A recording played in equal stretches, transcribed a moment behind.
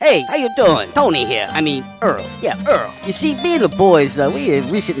Hey, how you doing? Tony here. I mean, Earl. Yeah, Earl. You see, me and the boys, we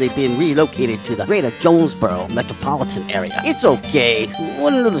have recently been relocated to the greater Jonesboro metropolitan area. It's okay.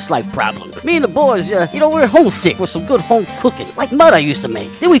 One little slight problem. Me and the boys, we're homesick for some good home cooking, like Mother used to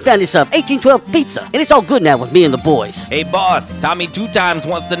make. Then we found this 1812 pizza, and it's all good now with me and the boys. Hey, boss, Tommy 2 Times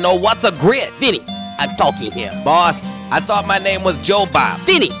wants to know what's a grit. Vinny, I'm talking here. Boss, I thought my name was Joe Bob.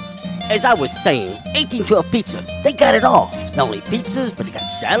 Vinny! As I was saying, 1812 Pizza, they got it all. Not only pizzas, but they got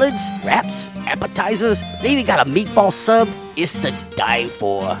salads, wraps, appetizers. They even got a meatball sub. It's to die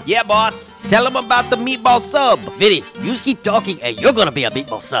for. Yeah, boss. Tell them about the meatball sub. Vinny, you just keep talking and you're gonna be a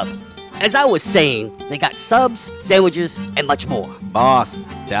meatball sub. As I was saying, they got subs, sandwiches, and much more. Boss,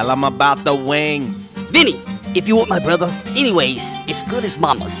 tell them about the wings. Vinny, if you want my brother, anyways, it's good as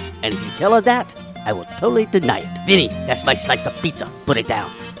mama's. And if you tell her that, I will totally deny it. Vinny, that's my slice of pizza. Put it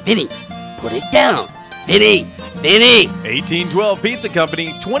down. Vinny, put it down. Vinny! 1812 Pizza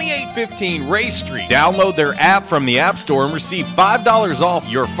Company, 2815 Ray Street. Download their app from the App Store and receive $5 off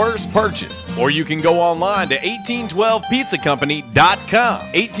your first purchase. Or you can go online to 1812pizzacompany.com.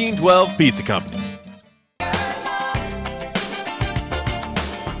 1812 Pizza Company.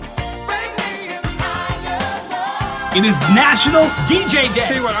 It is National DJ Day.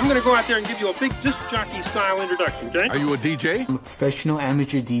 Tell you what, I'm going to go out there and give you a big disc jockey style introduction, okay? Are you a DJ? I'm a professional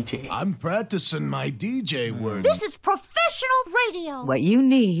amateur DJ. I'm practicing my DJ work. This is professional radio. What you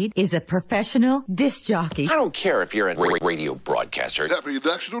need is a professional disc jockey. I don't care if you're a radio broadcaster. Happy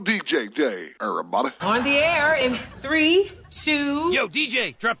National DJ Day, everybody. On the air in 3, 2... Yo,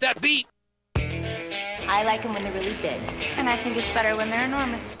 DJ, drop that beat. I like them when they're really big. And I think it's better when they're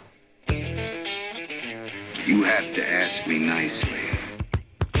enormous. You have to ask me nicely.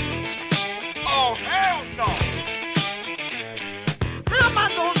 Oh, hell no! How am I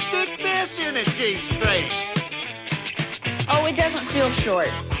gonna stick this in a G-string? Oh, it doesn't feel short.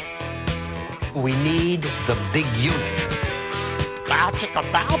 We need the big unit. Bow chicka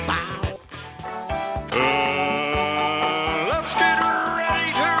bow bow. Let's get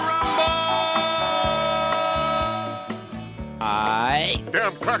ready to rumble!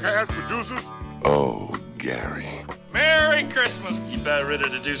 Damn cracker-ass producers. Oh, Gary. Merry Christmas. You about ready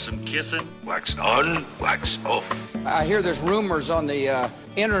to do some kissing? Wax on, wax off. I hear there's rumors on the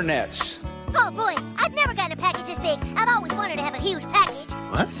internets. Oh boy, I've never gotten a package this big. I've always wanted to have a huge package.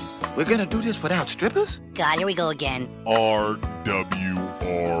 What? We're gonna do this without strippers? God, here we go again. RWRC.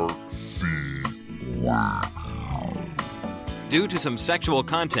 Wow. Due to some sexual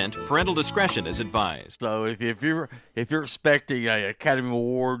content, parental discretion is advised. So if you're expecting an Academy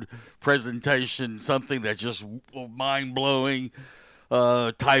Award presentation, something that's just mind-blowing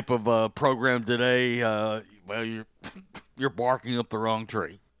type of program today, well, you're barking up the wrong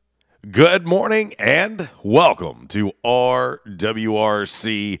tree. Good morning and welcome to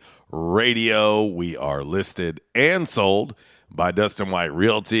RWRC Radio. We are listed and sold by Dustin White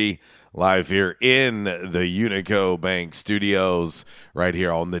Realty. Live here in the Unico Bank Studios, right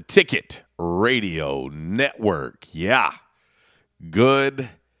here on the Ticket Radio Network. Yeah. Good,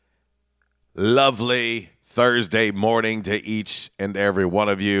 lovely Thursday morning to each and every one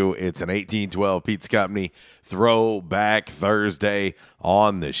of you. It's an 1812 Pizza Company Throwback Thursday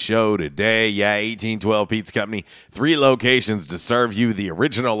on the show today. Yeah, 1812 Pizza Company, 3 locations to serve you. The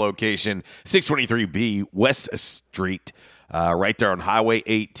original location, 623B West Street. Right there on Highway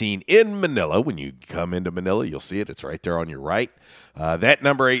 18 in Manila. When you come into Manila, you'll see it. It's right there on your right. That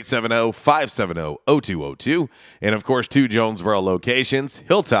number, 870-570-0202. And, of course, 2 Jonesboro locations.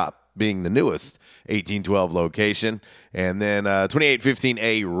 Hilltop being the newest 1812 location. And then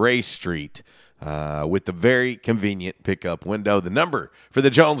 2815A Ray Street with the very convenient pickup window. The number for the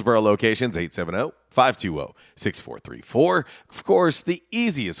Jonesboro locations, 870-520-6434. Of course, the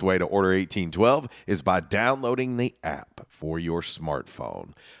easiest way to order 1812 is by downloading the app for your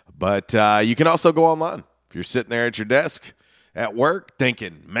smartphone. But you can also go online. If you're sitting there at your desk at work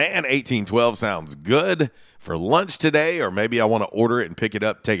thinking, man, 1812 sounds good for lunch today, or maybe I want to order it and pick it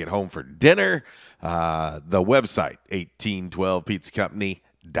up, take it home for dinner, the website,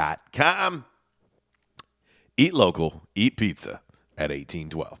 1812pizzacompany.com. Eat local, eat pizza at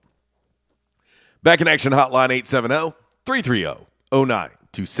 1812. Back in action hotline,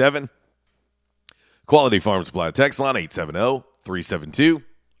 870-330-0927. Quality Farm Supply text line,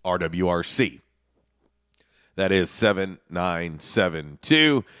 870-372-RWRC. That is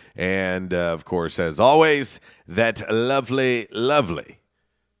 7972. And, of course, as always, that lovely, lovely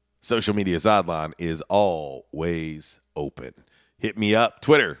social media sideline is always open. Hit me up,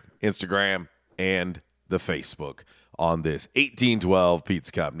 Twitter, Instagram, and the Facebook on this 1812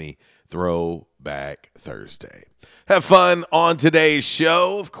 Pizza Company Throwback Thursday. Have fun on today's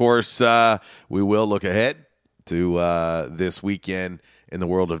show. Of course, we will look ahead to this weekend in the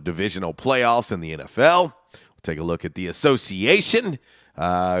world of divisional playoffs in the NFL. We'll take a look at the association.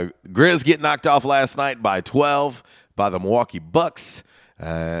 Grizz get knocked off last night by 12 by the Milwaukee Bucks.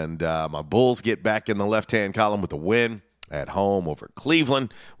 And my Bulls get back in the left-hand column with a win at home over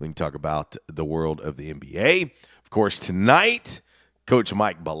Cleveland. We can talk about the world of the NBA. Of course, tonight, Coach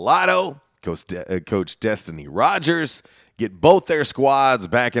Mike Bellato, Coach Destiny Rogers get both their squads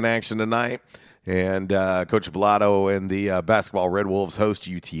back in action tonight. And Coach Bellato and the basketball Red Wolves host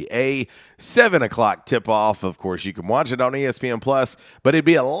UTA. 7 o'clock tip-off. Of course, you can watch it on ESPN+, but it'd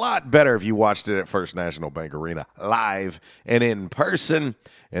be a lot better if you watched it at First National Bank Arena live and in person.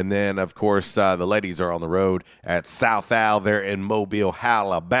 And then, of course, the ladies are on the road at South Al. They're in Mobile,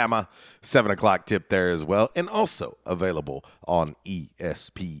 Alabama. 7 o'clock tip there as well, and also available on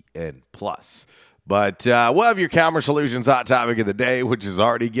ESPN+. But we'll have your Calmer Solutions Hot Topic of the Day, which is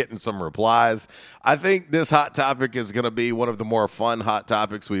already getting some replies. I think this hot topic is going to be one of the more fun hot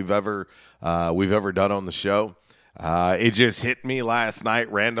topics we've ever done on the show. It just hit me last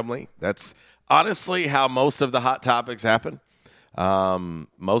night randomly. That's honestly how most of the hot topics happen.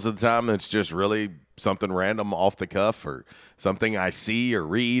 Most of the time, it's just really something random off the cuff or something I see or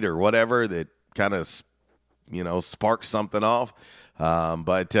read or whatever that kind of, sparks something off.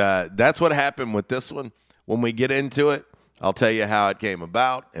 But that's what happened with this one. When we get into it, I'll tell you how it came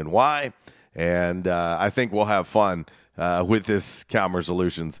about and why. And I think we'll have fun with this Calmer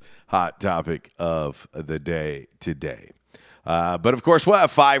Solutions hot topic of the day today. But, of course, we'll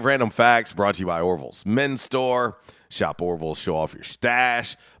have 5 random facts brought to you by Orville's Men's Store. Shop Orville, show off your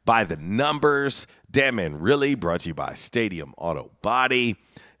stash. By the numbers. Damn Man Really, brought to you by Stadium Auto Body.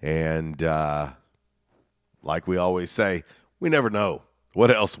 And like we always say, we never know what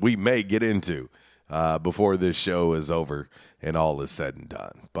else we may get into before this show is over and all is said and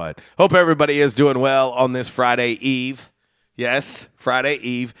done. But hope everybody is doing well on this Friday Eve. Yes, Friday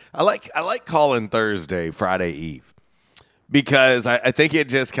Eve. I like calling Thursday Friday Eve because I think it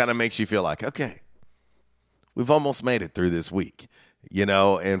just kind of makes you feel like, okay, we've almost made it through this week,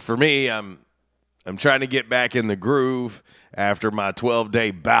 And for me, I'm trying to get back in the groove after my 12-day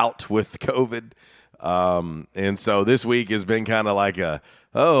bout with COVID. And so this week has been kind of like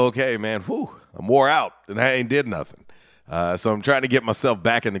okay, man, I'm wore out and I ain't did nothing. So I'm trying to get myself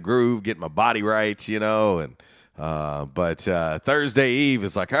back in the groove, get my body right, but Thursday Eve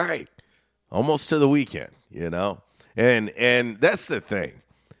is like, all right, almost to the weekend, and that's the thing,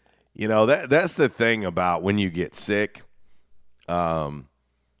 that's the thing about when you get sick, and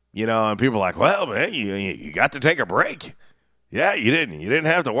people are like, well, man, you got to take a break. Yeah, you didn't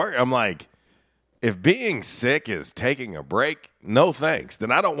have to work. I'm like, if being sick is taking a break, no thanks.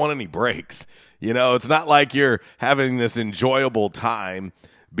 Then I don't want any breaks. It's not like you're having this enjoyable time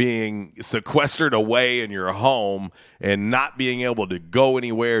being sequestered away in your home and not being able to go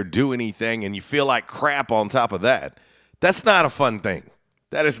anywhere, do anything, and you feel like crap on top of that. That's not a fun thing.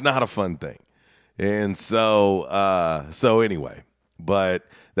 That is not a fun thing. And so anyway, but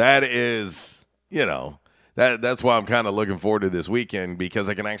that is, that's why I'm kind of looking forward to this weekend because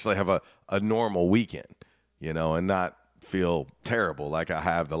I can actually have a normal weekend, and not feel terrible like I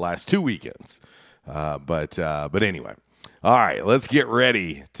have the last 2 weekends. But anyway, all right, let's get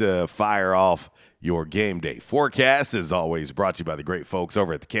ready to fire off your game day forecast. As always, brought to you by the great folks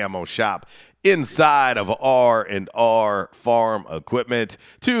over at the Camo Shop inside of R&R Farm Equipment.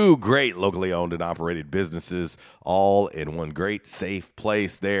 2 great locally owned and operated businesses, all in one great safe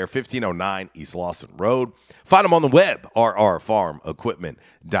place there, 1509 East Lawson Road. Find them on the web,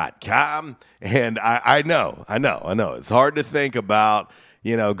 rrfarmequipment.com. And I know. It's hard to think about,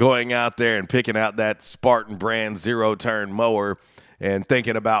 going out there and picking out that Spartan brand zero-turn mower and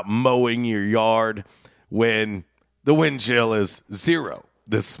thinking about mowing your yard when the wind chill is 0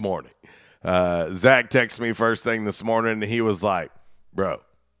 this morning. Zach texted me first thing this morning, and he was like, bro,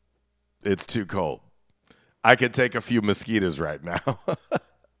 it's too cold. I could take a few mosquitoes right now.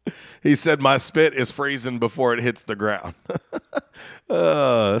 He said my spit is freezing before it hits the ground.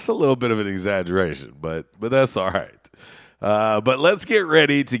 That's a little bit of an exaggeration, but that's all right. But let's get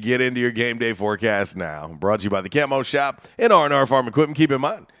ready to get into your game day forecast now. Brought to you by the Camo Shop and R&R Farm Equipment. Keep in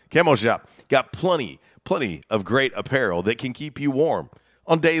mind, Camo Shop got plenty of great apparel that can keep you warm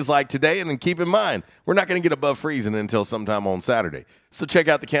on days like today. And then keep in mind, we're not going to get above freezing until sometime on Saturday. So check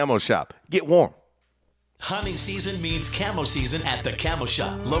out the Camo Shop. Get warm. Hunting season means camo season at the Camo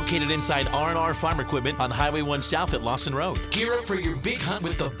Shop, located inside R&R Farm Equipment on Highway 1 South at Lawson Road. Gear up for your big hunt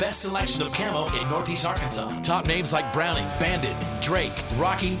with the best selection of camo in Northeast Arkansas. Top names like Browning, Bandit, Drake,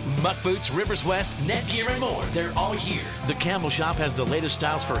 Rocky, Muck Boots, Rivers West, Netgear, and more. They're all here. The Camo Shop has the latest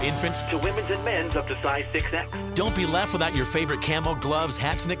styles for infants to women's and men's up to size 6X. Don't be left without your favorite camo gloves,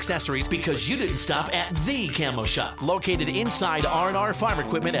 hats, and accessories because you didn't stop at the Camo Shop, located inside R&R Farm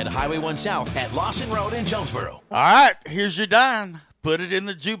Equipment at Highway 1 South at Lawson Road in Jonesboro. All right, here's your dime. Put it in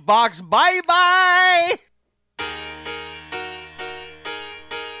the jukebox. Bye-bye.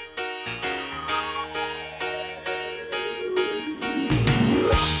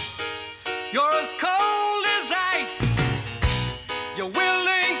 You're as cold as ice. You're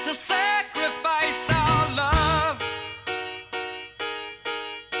willing to sacrifice our love.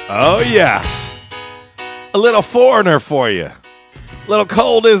 Oh, yeah. A little foreigner for you. A little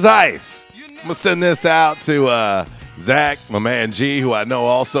cold as ice. I'm going to send this out to Zach, my man G, who I know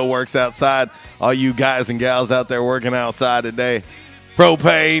also works outside. All you guys and gals out there working outside today.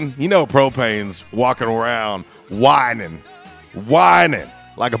 Propane. You know Propane's walking around whining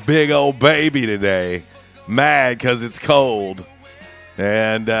like a big old baby today. Mad because it's cold.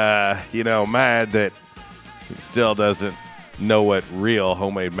 And, mad that he still doesn't know what real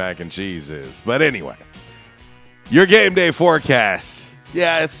homemade mac and cheese is. But anyway, your game day forecast.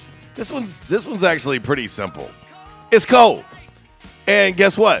 Yeah, this one's actually pretty simple. It's cold. And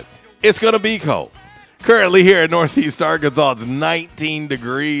guess what? It's going to be cold. Currently here in Northeast Arkansas, it's 19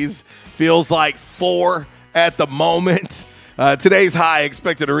 degrees. Feels like 4 at the moment. Today's high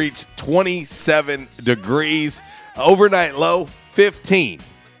expected to reach 27 degrees. Overnight low, 15.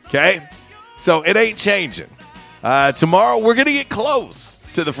 Okay? So it ain't changing. Tomorrow, we're going to get close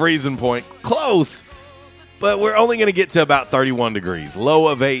to the freezing point. Close. But we're only going to get to about 31 degrees. Low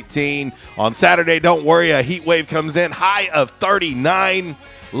of 18. On Saturday, don't worry, a heat wave comes in. High of 39.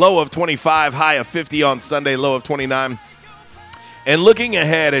 Low of 25. High of 50 on Sunday. Low of 29. And looking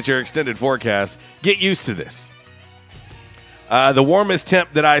ahead at your extended forecast, get used to this. The warmest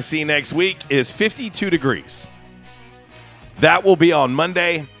temp that I see next week is 52 degrees. That will be on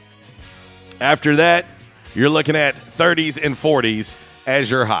Monday. After that, you're looking at 30s and 40s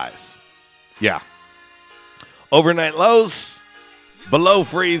as your highs. Yeah. Overnight lows, below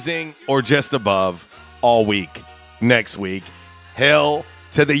freezing or just above all week next week. Hell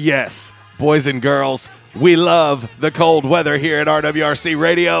to the yes. Boys and girls, we love the cold weather here at RWRC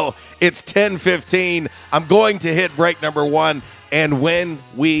Radio. It's 10:15. I'm going to hit break number 1, and when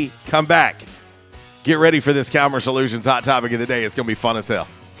we come back, get ready for this Calmer Solutions hot topic of the day. It's going to be fun as hell.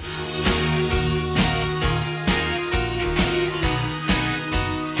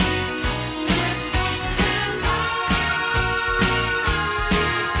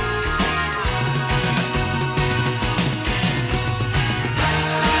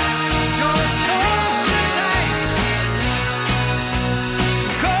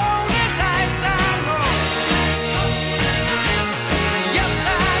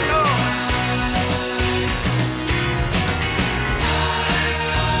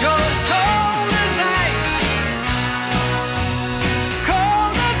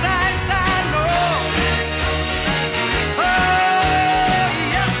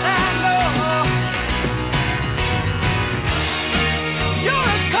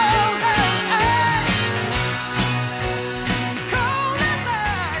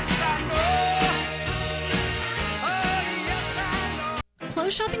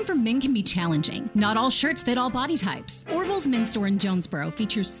 Shopping for men can be challenging. Not all shirts fit all body types. Orville's Men's Store in Jonesboro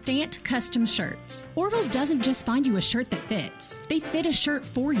features Stant custom shirts. Orville's doesn't just find you a shirt that fits. They fit a shirt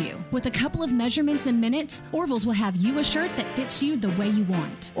for you. With a couple of measurements and minutes, Orville's will have you a shirt that fits you the way you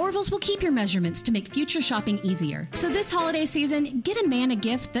want. Orville's will keep your measurements to make future shopping easier. So this holiday season, get a man a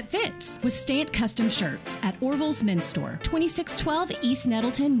gift that fits with Stant custom shirts at Orville's Men's Store, 2612 East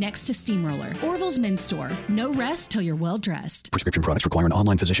Nettleton next to Steamroller. Orville's Men's Store. No rest till you're well dressed. Prescription products require an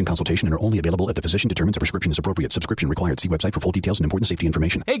online physician consultation and are only available if the physician determines a prescription is appropriate. Subscription required. See website for full details and important safety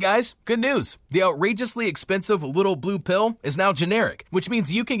information. Hey guys, good news. The outrageously expensive Little Blue Pill is now generic, which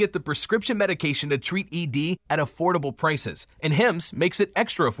means you can get the prescription medication to treat ED at affordable prices. And Hims makes it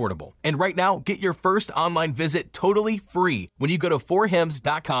extra affordable. And right now, get your first online visit totally free when you go to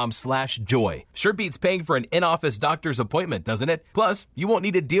forhims.com/joy. Sure beats paying for an in-office doctor's appointment, doesn't it? Plus, you won't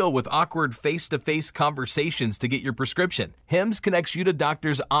need to deal with awkward face-to-face conversations to get your prescription. Hims connects you to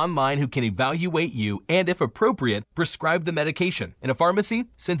doctors online who can evaluate you and, if appropriate, prescribe the medication. And a pharmacy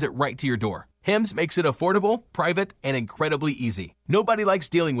sends it right to your door. HIMS makes it affordable, private, and incredibly easy. Nobody likes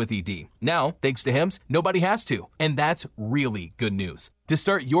dealing with ED. Now, thanks to HIMS, nobody has to. And that's really good news. To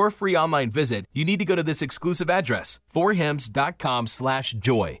start your free online visit, you need to go to this exclusive address,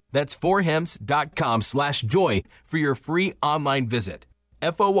 forhims.com/joy. That's forhims.com/joy for your free online visit.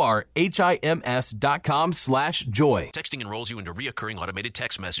 forhims.com/joy. Texting enrolls you into reoccurring automated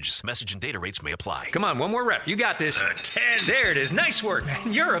text messages. Message and data rates may apply. Come on, one more rep. You got this. 10. There it is. Nice work,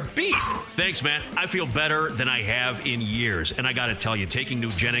 man. You're a beast. Thanks, man. I feel better than I have in years. And I got to tell you, taking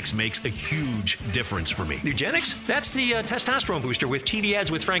Nugenix makes a huge difference for me. Nugenix? That's the testosterone booster with TV ads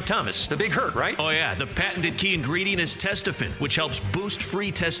with Frank Thomas. The big hurt, right? Oh, yeah. The patented key ingredient is testofen, which helps boost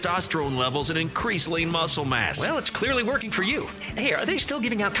free testosterone levels and increase lean muscle mass. Well, it's clearly working for you. Hey, are they still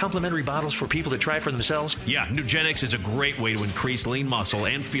giving out complimentary bottles for people to try for themselves? Yeah, Nugenix is a great way to increase lean muscle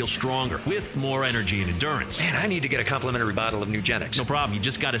and feel stronger with more energy and endurance. Man, I need to get a complimentary bottle of Nugenix. No problem. You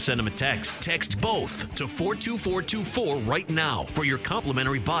just got to send them a text. Text both to 42424 right now for your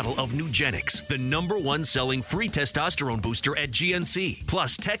complimentary bottle of Nugenix, the #1 selling free testosterone booster at GNC.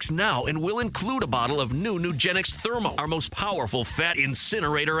 Plus, text now and we'll include a bottle of new Nugenix Thermo, our most powerful fat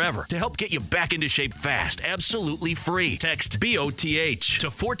incinerator ever, to help get you back into shape fast, absolutely free. Text BOTH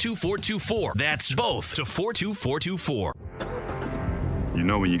to 42424. That's both to 42424. You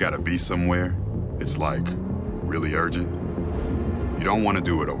know when you gotta be somewhere, it's like really urgent. You don't want to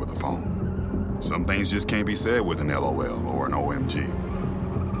do it over the phone. Some things just can't be said with an LOL or an OMG.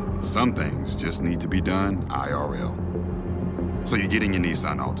 Some things just need to be done IRL. So you get in your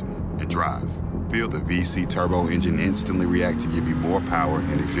Nissan Altima and drive. Feel the VC turbo engine instantly react to give you more power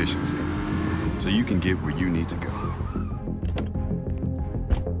and efficiency, so you can get where you need to go.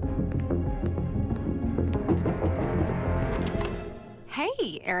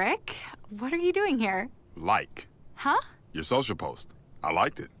 Hey, Eric. What are you doing here? Like. Huh? Your social post. I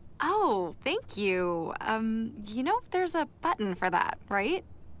liked it. Oh, thank you. There's a button for that, right?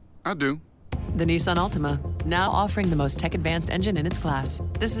 I do. The Nissan Altima, now offering the most tech-advanced engine in its class.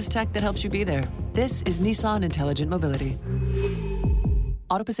 This is tech that helps you be there. This is Nissan Intelligent Mobility.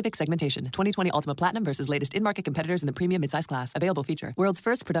 Auto-Pacific segmentation. 2020 Altima Platinum versus latest in-market competitors in the premium midsize class. Available feature. World's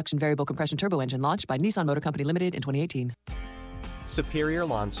first production variable compression turbo engine launched by Nissan Motor Company Limited in 2018. Superior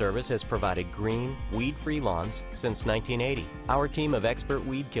Lawn Service has provided green, weed-free lawns since 1980. Our team of expert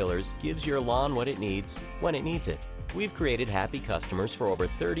weed killers gives your lawn what it needs, when it needs it. We've created happy customers for over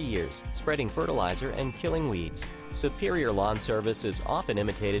 30 years, spreading fertilizer and killing weeds. Superior Lawn Service is often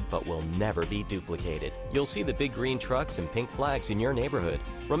imitated but will never be duplicated. You'll see the big green trucks and pink flags in your neighborhood.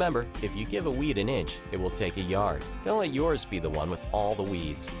 Remember, if you give a weed an inch, it will take a yard. Don't let yours be the one with all the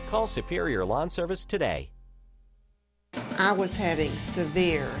weeds. Call Superior Lawn Service today. I was having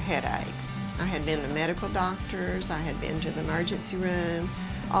severe headaches. I had been to medical doctors, I had been to the emergency room.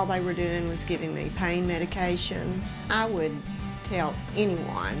 All they were doing was giving me pain medication. I would tell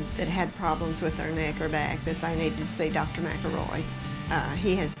anyone that had problems with their neck or back that they needed to see Dr. McElroy.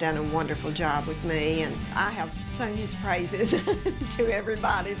 He has done a wonderful job with me, and I have sung his praises to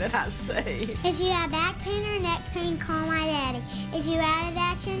everybody that I see. If you have back pain or neck pain, call my daddy. If you're out of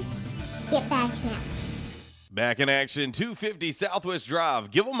action, get back in. Back in action, 250 Southwest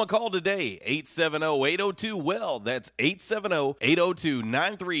Drive. Give them a call today, 870-802-WELL. That's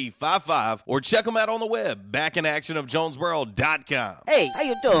 870-802-9355. Or check them out on the web, backinactionofjonesboro.com. Hey, how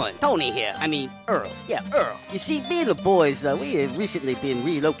you doing? Tony here. Earl. Yeah, Earl. You see, me and the boys, we have recently been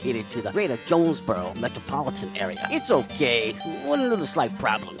relocated to the greater Jonesboro metropolitan area. It's okay. One little slight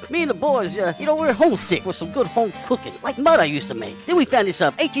problem. Me and the boys, we're homesick for some good home cooking, like Mother used to make. Then we found this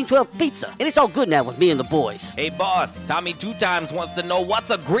 1812 pizza, and it's all good now with me and the boys. Hey, boss, Tommy 2 Times wants to know what's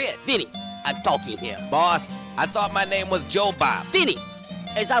a grit. Vinny, I'm talking here. Boss, I thought my name was Joe Bob. Vinny,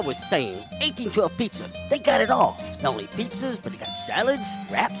 as I was saying, 1812 Pizza, they got it all. Not only pizzas, but they got salads,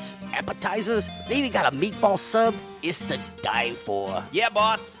 wraps, appetizers. They even got a meatball sub. It's to die for. Yeah,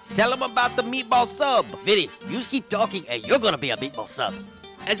 boss. Tell them about the meatball sub. Vinny, you just keep talking and you're gonna be a meatball sub.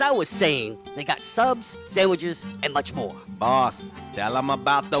 As I was saying, they got subs, sandwiches, and much more. Boss, tell them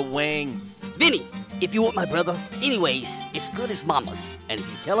about the wings. Vinny, if you want my brother, anyways, it's good as Mama's. And if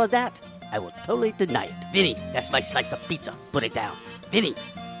you tell her that, I will totally deny it. Vinny, that's my slice of pizza. Put it down. Vinny,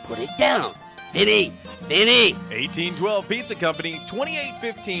 put it down. Vinny! 1812 Pizza Company,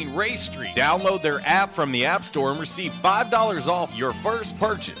 2815 Ray Street. Download their app from the App Store and receive $5 off your first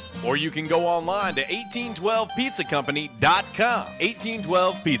purchase. Or you can go online to 1812pizzacompany.com.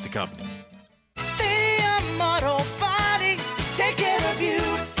 1812 Pizza Company. Stay on Auto Body, take care of you.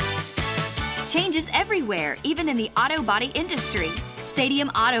 Changes everywhere, even in the auto body industry. Stadium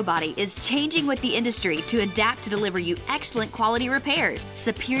Auto Body is changing with the industry to adapt to deliver you excellent quality repairs,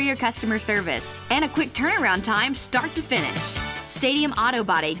 superior customer service, and a quick turnaround time start to finish. Stadium Auto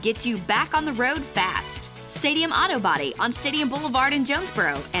Body gets you back on the road fast. Stadium Auto Body on Stadium Boulevard in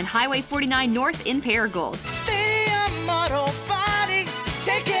Jonesboro and Highway 49 North in Paragould. Stadium Auto Body,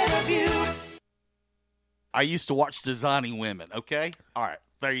 take care of you. I used to watch Designing Women, okay? All right,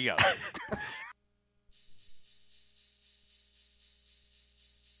 there you go.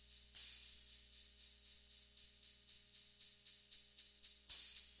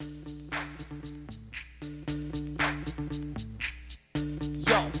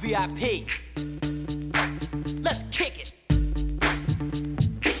 Yo, VIP. Let's kick it.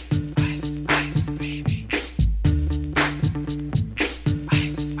 Ice, ice, baby.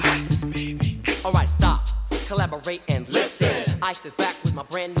 Ice, ice, baby. All right, stop, collaborate and listen. Ice is back with my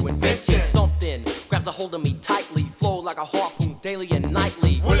brand new invention. Something grabs a hold of me tightly, flow like a harpoon daily and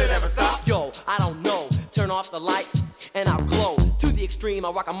nightly. Will it ever stop? Yo, I don't know. Turn off the lights and I'll glow. To the extreme,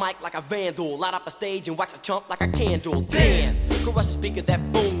 I rock a mic like a vandal. Light up a stage and wax a chump like a candle. Dance, crush a speaker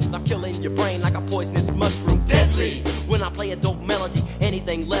that booms. I'm killing your brain like a poisonous mushroom. Deadly, when I play a dope melody.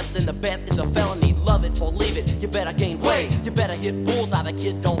 Anything less than the best is a felony. Love it or leave it, you better gain weight. You better hit bullseye, the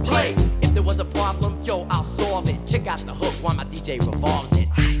kid don't play. If there was a problem, yo, I'll solve it. Check out the hook while my DJ revolves it.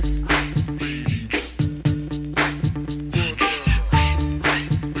 Ice, ice, baby.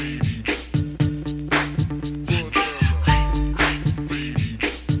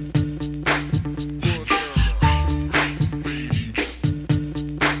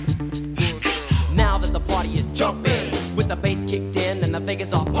 The bass kicked in and the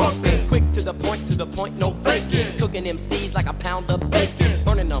Vegas are pumping. Quick to the point, no faking. Cooking MCs like a pound of bacon.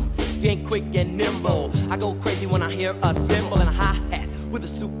 Burning them, if you ain't quick and nimble. I go crazy when I hear a cymbal and a hi-hat with a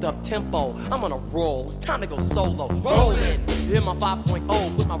souped up tempo. I'm on a roll, it's time to go solo. Rolling, in my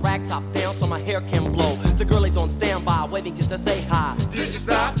 5.0, put my rag top down so my hair can blow. The girl is on standby, waiting just to say hi. Did you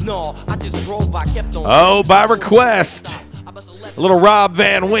stop? No, I just drove by, kept on. Oh, by request, a little Rob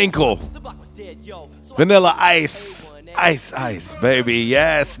Van Winkle. Vanilla Ice. Ice, ice, baby.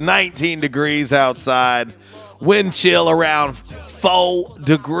 Yes, 19 degrees outside. Wind chill around 4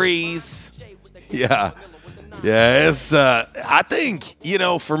 degrees. Yeah. Yeah, it's, I think,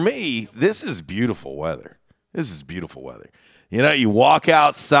 for me, this is beautiful weather. This is beautiful weather. You walk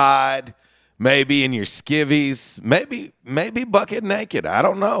outside, maybe in your skivvies, maybe bucket naked. I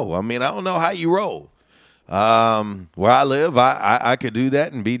don't know. I don't know how you roll. Where I live, I could do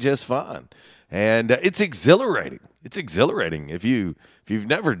that and be just fine. And it's exhilarating. It's exhilarating if you've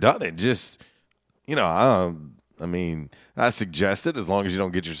never done it. Just I suggest it as long as you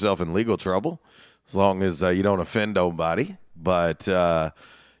don't get yourself in legal trouble, as long as you don't offend nobody. But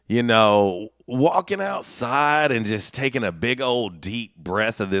walking outside and just taking a big old deep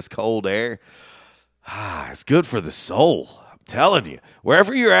breath of this cold air, it's good for the soul. I'm telling you,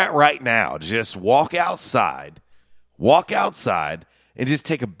 wherever you're at right now, just walk outside. And just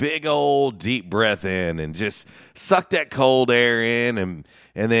take a big old deep breath in and just suck that cold air in and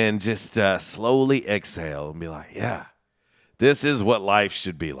then just slowly exhale and be like, yeah, this is what life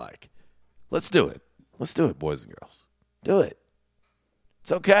should be like. Let's do it. Let's do it, boys and girls. Do it.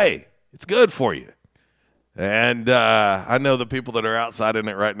 It's okay. It's good for you. And I know the people that are outside in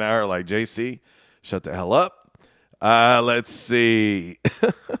it right now are like, JC, shut the hell up. Let's see.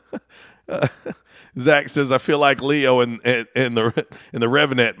 Zach says, I feel like Leo in the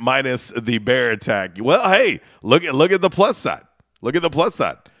Revenant minus the bear attack. Well, hey, look at the plus side. Look at the plus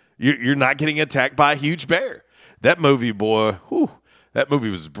side. You're not getting attacked by a huge bear. That movie, boy, that movie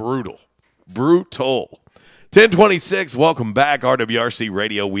was brutal. Brutal. 1026, welcome back, RWRC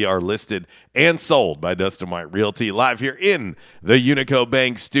Radio. We are listed and sold by Dustin White Realty, live here in the Unico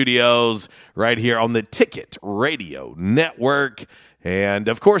Bank Studios, right here on the Ticket Radio Network. And,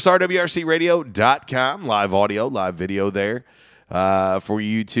 of course, RWRCradio.com, live audio, live video there for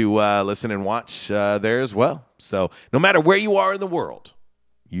you to listen and watch there as well. So no matter where you are in the world,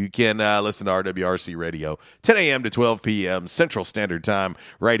 you can listen to RWRC Radio, 10 a.m. to 12 p.m. Central Standard Time,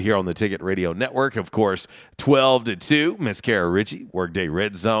 right here on the Ticket Radio Network. Of course, 12 to 2, Miss Kara Ritchie, Workday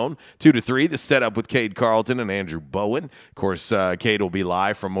Red Zone. 2 to 3, the setup with Cade Carlton and Andrew Bowen. Of course, Cade will be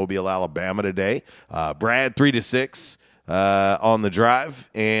live from Mobile, Alabama today. Brad, 3 to 6. On the drive,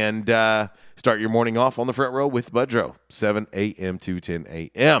 and start your morning off on the front row with Budrow, 7 a.m. to 10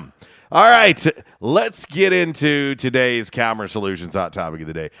 a.m. All right, let's get into today's Calmer Solutions Hot Topic of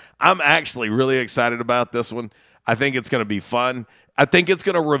the Day. I'm actually really excited about this one. I think it's going to be fun. I think it's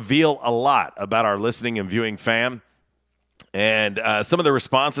going to reveal a lot about our listening and viewing fam, and some of the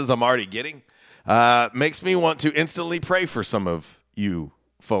responses I'm already getting makes me want to instantly pray for some of you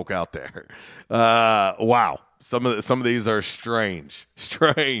folk out there. Wow. Some of these are strange,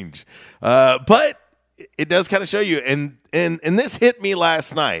 but it does kind of show you. And this hit me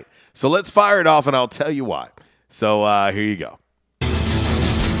last night. So let's fire it off, and I'll tell you why. So here you go.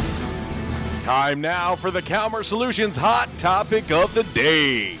 Time now for the Calmer Solutions Hot Topic of the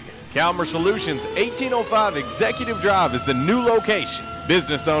Day. Calmer Solutions 1805 Executive Drive is the new location.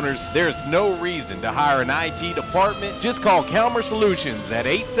 Business owners, there's no reason to hire an IT department. Just call Calmer Solutions at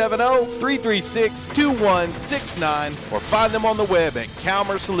 870-336-2169 or find them on the web at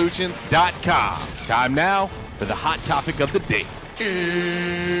calmersolutions.com. Time now for the Hot Topic of the Day.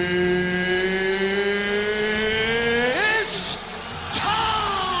 It's time!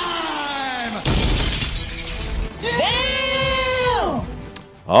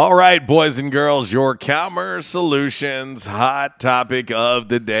 All right, boys and girls, your Calmer Solutions Hot Topic of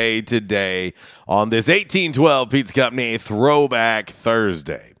the Day today on this 1812 Pizza Company Throwback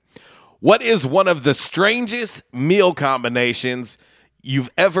Thursday. What is one of the strangest meal combinations you've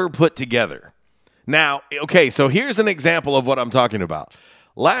ever put together? Now, okay, so here's an example of what I'm talking about.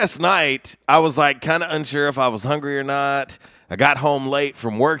 Last night, I was like kind of unsure if I was hungry or not. I got home late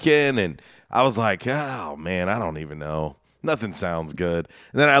from working, and I was like, oh, man, I don't even know. Nothing sounds good.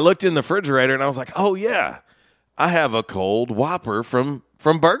 And then I looked in the refrigerator, and I was like, oh, yeah, I have a cold Whopper from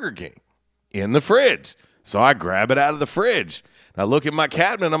Burger King in the fridge. So I grab it out of the fridge. And I look at my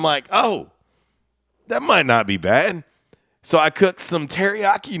cabinet, and I'm like, oh, that might not be bad. So I cooked some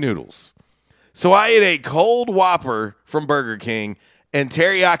teriyaki noodles. So I ate a cold Whopper from Burger King and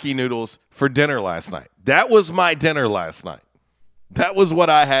teriyaki noodles for dinner last night. That was my dinner last night. That was what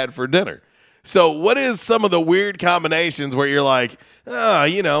I had for dinner. So what is some of the weird combinations where you're like,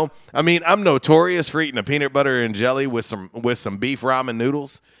 I'm notorious for eating a peanut butter and jelly with some beef ramen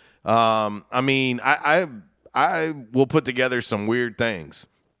noodles. I will put together some weird things.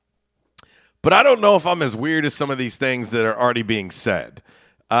 But I don't know if I'm as weird as some of these things that are already being said.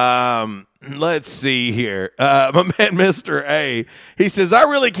 Let's see here. My man, Mr. A, he says, I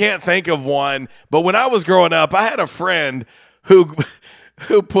really can't think of one, but when I was growing up, I had a friend who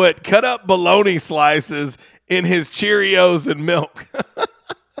put cut up bologna slices in his Cheerios and milk.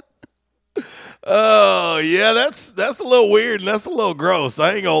 Oh, yeah, that's a little weird and that's a little gross.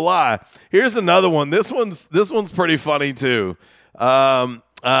 I ain't gonna lie. Here's another one. This one's pretty funny too.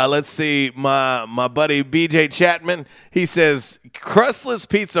 Let's see. My buddy BJ Chapman, he says crustless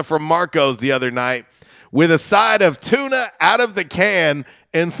pizza from Marco's the other night with a side of tuna out of the can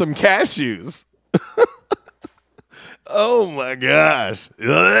and some cashews. Oh my gosh.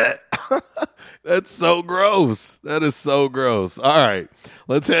 That's so gross. That is so gross. All right.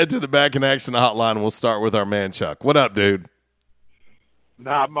 Let's head to the Back in Action hotline and we'll start with our man Chuck. What up, dude?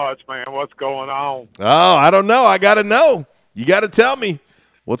 Not much, man. What's going on? Oh, I don't know. I got to know. You got to tell me.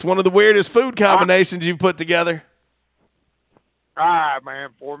 What's one of the weirdest food combinations you've put together? All right, man.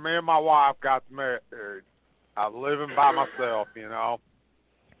 Before me and my wife got married, I was living by myself,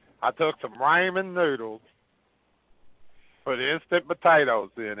 I took some ramen noodles, put instant potatoes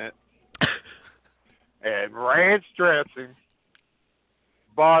in it, and ranch dressing,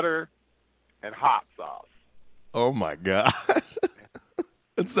 butter, and hot sauce. Oh, my God.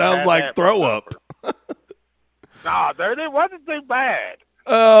 It sounds like throw up. No, dude, it wasn't too bad.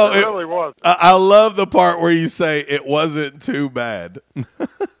 Oh, it really wasn't. I love the part where you say it wasn't too bad.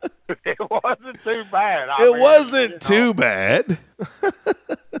 It wasn't too bad. It wasn't too bad.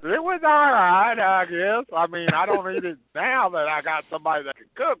 It was all right, I guess. I mean, I don't eat it now that I got somebody that can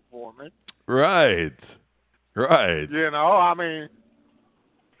cook for me. Right. I mean,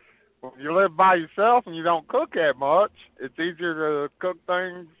 when you live by yourself and you don't cook that much, it's easier to cook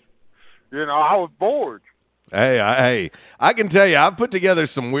things. I was bored. Hey, I can tell you, I've put together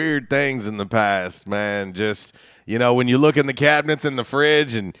some weird things in the past, man. Just, when you look in the cabinets in the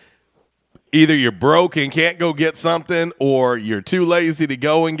fridge and either you're broke and can't go get something or you're too lazy to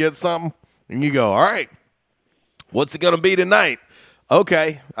go and get something, and you go, all right, what's it going to be tonight?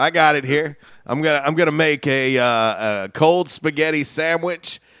 Okay, I got it here. I'm gonna make a cold spaghetti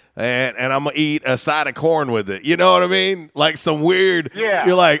sandwich, and I'm going to eat a side of corn with it. You know what I mean? Like some weird, yeah.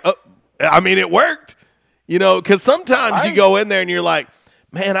 You're like, oh, I mean, it worked. Because sometimes you go in there and you're like,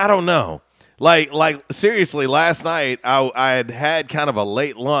 man, I don't know. Like seriously, last night I had kind of a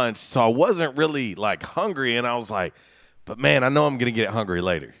late lunch, so I wasn't really like hungry, and I was like, but man, I know I'm gonna get hungry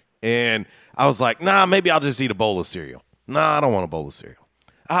later, and I was like, nah, maybe I'll just eat a bowl of cereal. Nah, I don't want a bowl of cereal.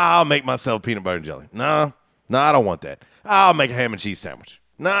 I'll make myself peanut butter and jelly. Nah, I don't want that. I'll make a ham and cheese sandwich.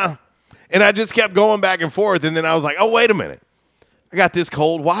 Nah, and I just kept going back and forth, and then I was like, oh, wait a minute, I got this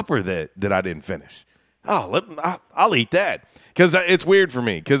cold Whopper that I didn't finish. I'll eat that. Because it's weird for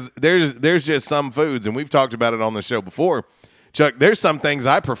me. Because there's just some foods, and we've talked about it on the show before, Chuck. There's some things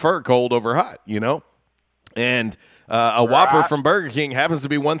I prefer cold over hot, And a Whopper from Burger King happens to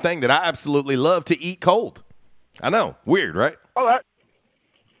be one thing that I absolutely love to eat cold. I know. Weird, right?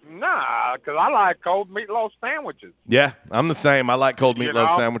 Nah, because I like cold meatloaf sandwiches. Yeah, I'm the same. I like cold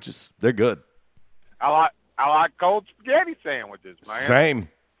meatloaf sandwiches. They're good. I like cold spaghetti sandwiches, man.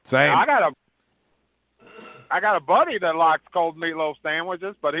 Same. I got a buddy that likes cold meatloaf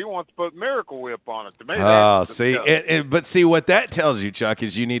sandwiches, but he wants to put Miracle Whip on it. To me, see, but see what that tells you, Chuck,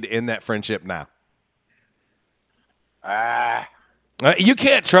 is you need to end that friendship now. You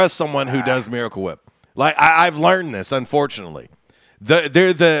can't trust someone who does Miracle Whip. Like I've learned this, unfortunately.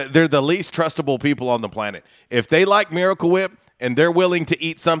 They're the least trustable people on the planet. If they like Miracle Whip and they're willing to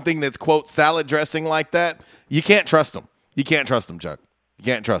eat something that's quote salad dressing like that, you can't trust them. You can't trust them, Chuck. You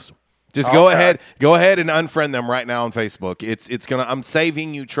can't trust them. Just go ahead and unfriend them right now on Facebook. I'm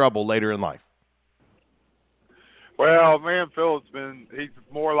saving you trouble later in life. Well, me and Phil's he's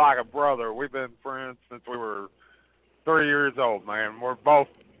more like a brother. We've been friends since we were 3 years old, man. We're both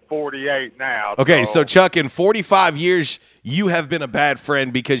 48 now. Okay, so Chuck, in 45 years, you have been a bad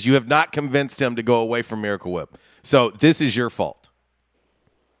friend because you have not convinced him to go away from Miracle Whip. So this is your fault.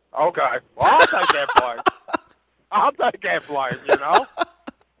 Okay. Well, I'll take that blame.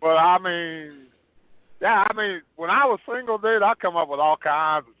 But, when I was single, dude, I come up with all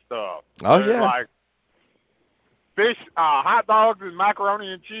kinds of stuff. Oh, yeah. Like fish, hot dogs and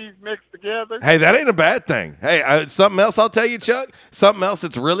macaroni and cheese mixed together. Hey, that ain't a bad thing. Hey, something else I'll tell you, Chuck, something else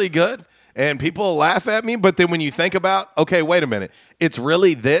that's really good, and people laugh at me, but then when you think about, okay, wait a minute, it's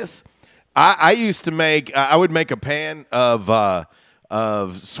really this. I used to I would make a pan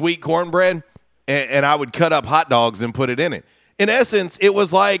of sweet cornbread, and I would cut up hot dogs and put it in it. In essence, it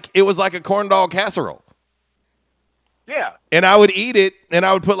was like a corn dog casserole. Yeah. And I would eat it, and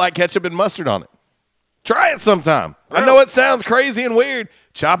I would put like ketchup and mustard on it. Try it sometime. Really? I know it sounds crazy and weird.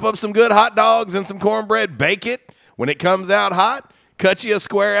 Chop up some good hot dogs and some cornbread, bake it. When it comes out hot, cut you a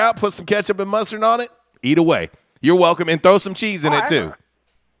square out, put some ketchup and mustard on it, eat away. You're welcome, and throw some cheese in it too.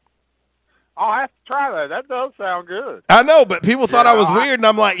 I'll have to try that. That does sound good. I know, but people thought I was weird, and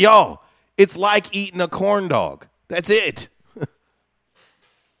I'm like, y'all, it's like eating a corn dog. That's it.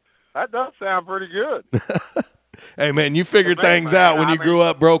 That does sound pretty good. Hey, man, you figured things out when you grew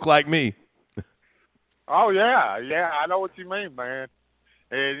up broke like me. Oh, yeah. Yeah, I know what you mean, man.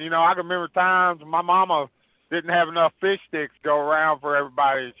 And, I can remember times when my mama didn't have enough fish sticks to go around for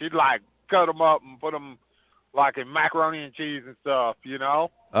everybody. She'd, cut them up and put them, in macaroni and cheese and stuff,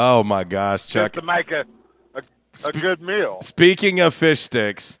 Oh, my gosh, Chuck. Just to make a good meal. Speaking of fish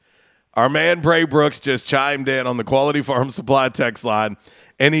sticks, our man Bray Brooks just chimed in on the Quality Farm Supply text line,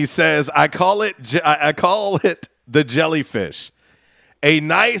 and he says, I call it the jellyfish. A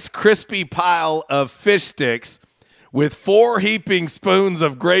nice crispy pile of fish sticks with 4 heaping spoons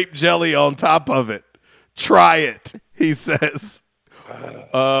of grape jelly on top of it. Try it, he says.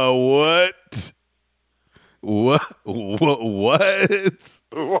 What? What? Whoa.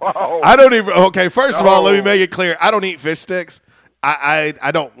 I don't even. Okay, first of all, let me make it clear. I don't eat fish sticks.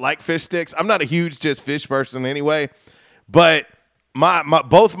 I don't like fish sticks. I'm not a huge just fish person anyway. But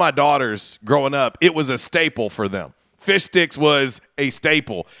both my daughters growing up, it was a staple for them. Fish sticks was a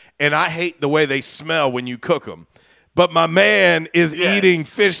staple, and I hate the way they smell when you cook them. But my man is eating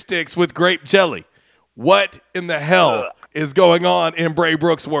fish sticks with grape jelly. What in the hell is going on in Bray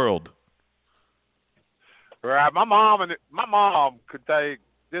Brooks' world? Right, my mom could take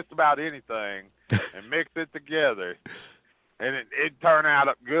just about anything and mix it together, and it'd turn out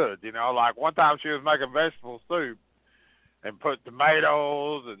good. Like one time she was making vegetable soup and put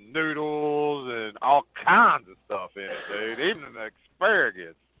tomatoes and noodles and all kinds of stuff in it, dude. Even the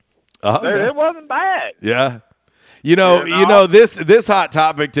asparagus. Dude, it wasn't bad. Yeah. This hot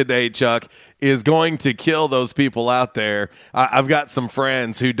topic today, Chuck, is going to kill those people out there. I've got some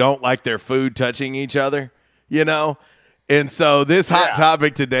friends who don't like their food touching each other, And so this hot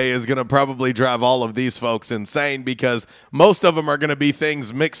topic today is going to probably drive all of these folks insane because most of them are going to be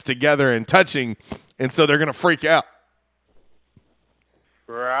things mixed together and touching, and so they're going to freak out.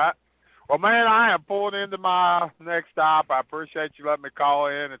 Right. Well, man, I am pulling into my next stop. I appreciate you letting me call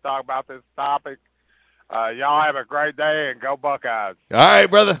in and talk about this topic. Y'all have a great day and go Buckeyes. All right,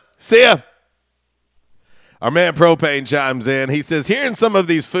 brother. See ya. Our man Propane chimes in. He says, hearing some of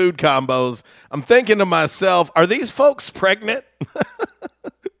these food combos, I'm thinking to myself, are these folks pregnant?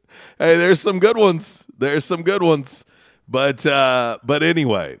 Hey, there's some good ones. But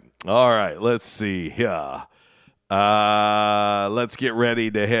anyway, all right, let's see here. Let's get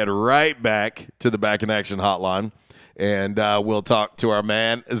ready to head right back to the Back in Action hotline, and we'll talk to our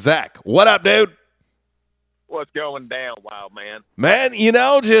man, Zach. What up, dude? What's going down, wild man? Man,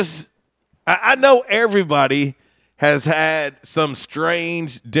 I know everybody has had some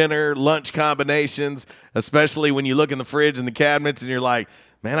strange dinner, lunch combinations, especially when you look in the fridge and the cabinets and you're like,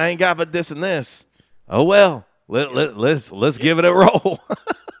 man, I ain't got but this and this. Oh, well, let's give it a roll.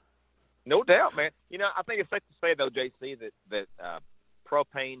 No doubt, man. I think it's safe to say, though, JC, that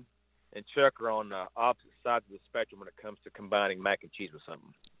propane and Chuck are on opposite sides of the spectrum when it comes to combining mac and cheese with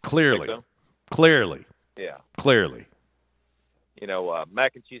something. Clearly. So? Clearly. Yeah. Clearly.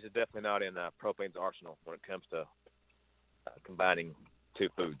 Mac and cheese is definitely not in propane's arsenal when it comes to combining two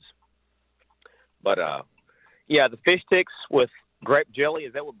foods. But, the fish sticks with grape jelly,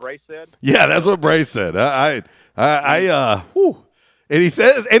 is that what Bray said? Yeah, that's what Bray said. And he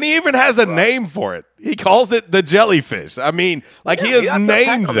says, and he even has a name for it. He calls it the jellyfish. I mean, he has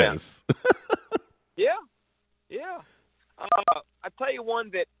named this. Yeah. I tell you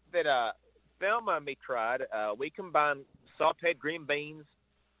one that Thelma and me tried. We combined sauteed green beans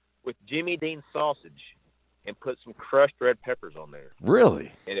with Jimmy Dean sausage and put some crushed red peppers on there.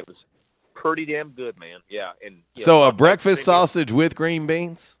 Really? And it was pretty damn good, man. Yeah. And so a breakfast sausage with green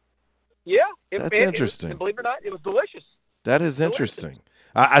beans? Yeah. That's interesting. And believe it or not, it was delicious. That is interesting.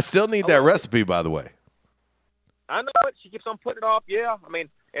 I still need that recipe, by the way. I know it. She keeps on putting it off. Yeah. I mean,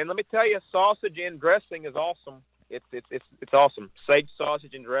 and let me tell you, sausage and dressing is awesome. It's awesome. Sage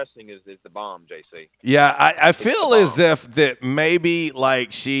sausage and dressing is the bomb, JC. Yeah, I feel as if that maybe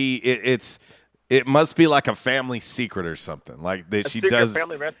it must be like a family secret or something, like that she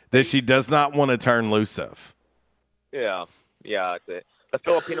does not want to turn loose of. Yeah. The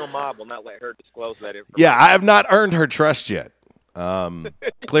Filipino mob will not let her disclose that information. Yeah, I have not earned her trust yet.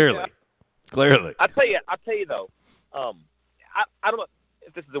 Clearly. I tell you though, I don't know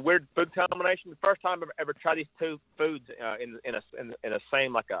if this is a weird food combination. The first time I've ever tried these two foods in a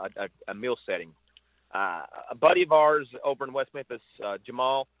same like a meal setting. A buddy of ours over in West Memphis,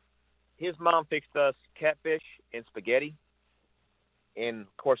 Jamal, his mom fixed us catfish and spaghetti, and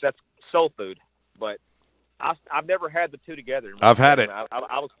of course that's soul food. But I've never had the two together. I've had it. I've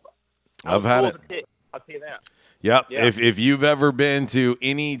had it. I'll tell you that. Yep. Yeah. If you've ever been to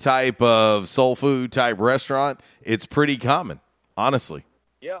any type of soul food type restaurant, it's pretty common, honestly.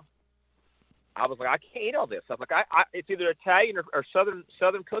 Yeah. I was like, I can't eat all this. I was like, it's either Italian or southern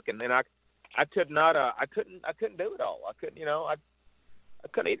cooking, and I couldn't do it all. I couldn't, I couldn't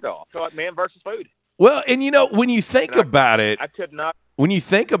eat it all. I feel like man versus food. Well, and when you think about it, I could not. When you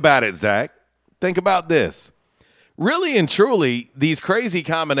think about it, Zach, think about this. Really and truly, these crazy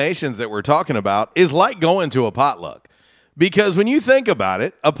combinations that we're talking about is like going to a potluck. Because when you think about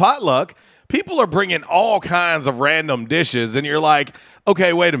it, a potluck, people are bringing all kinds of random dishes, and you're like,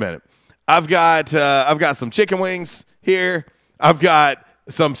 okay, wait a minute. I've got some chicken wings here. I've got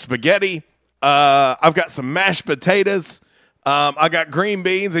some spaghetti. I've got some mashed potatoes. I got green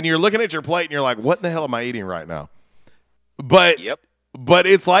beans, and you're looking at your plate, and you're like, what in the hell am I eating right now? But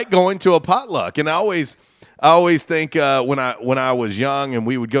it's like going to a potluck, and I always think when I was young and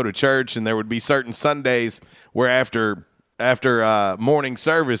we would go to church, and there would be certain Sundays where after morning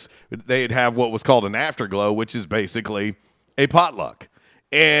service they'd have what was called an afterglow, which is basically a potluck.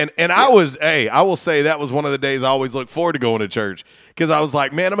 And I will say that was one of the days I always looked forward to going to church, because I was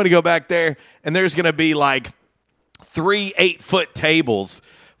like, man, I'm going to go back there and there's going to be like 3 8-foot tables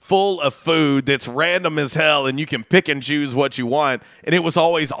full of food that's random as hell, and you can pick and choose what you want. And it was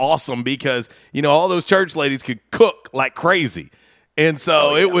always awesome because, all those church ladies could cook like crazy. And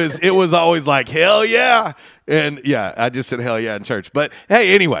so it was always like, hell yeah. And yeah, I just said hell yeah in church. But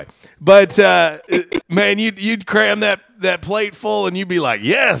hey, anyway, man, you'd cram that plate full and you'd be like,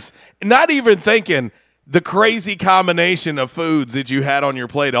 yes. Not even thinking the crazy combination of foods that you had on your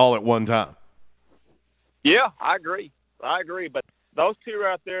plate all at one time. Yeah, I agree. But those two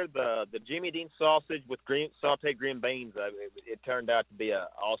right there, the Jimmy Dean sausage with sauteed green beans, it turned out to be an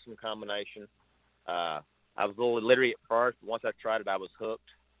awesome combination. I was a little leery at first, but once I tried it, I was hooked.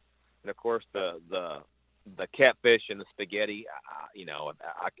 And of course, the catfish and the spaghetti,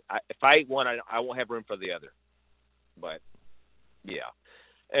 if I eat one, I won't have room for the other. But yeah,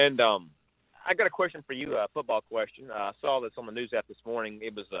 and I got a question for you, a football question. I saw this on the news app this morning.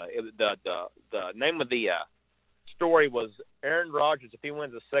 It was the name of the story was Aaron Rodgers. If he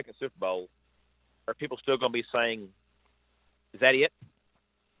wins the second Super Bowl, are people still going to be saying, "Is that it?"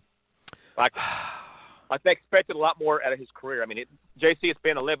 Like they expected a lot more out of his career. I mean, JC, it's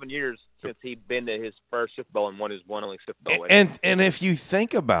been 11 years since he'd been to his first Super Bowl and won his one only Super Bowl. And if you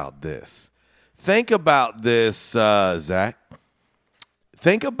think about this, Think about this, Zach.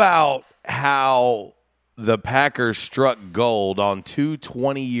 Think about how the Packers struck gold on two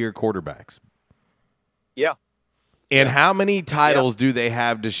 20-year quarterbacks. Yeah. And how many titles do they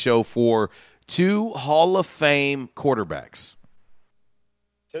have to show for two Hall of Fame quarterbacks?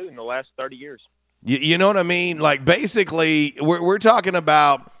 2 in the last 30 years. You know what I mean? Like, basically, we're talking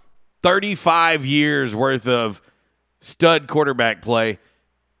about 35 years worth of stud quarterback play,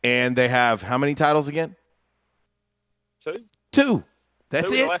 and they have how many titles again? 2. 2.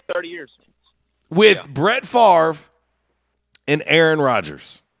 That's 2 it. in the last 30 years. With Brett Favre and Aaron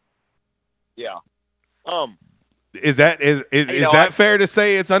Rodgers. Yeah. Is that fair to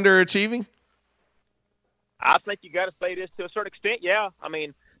say it's underachieving? I think you got to say this to a certain extent. Yeah. I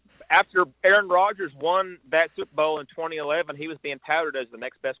mean, after Aaron Rodgers won that Super Bowl in 2011, he was being touted as the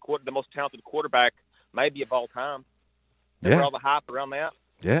next best the most talented quarterback maybe of all time. Remember all the hype around that?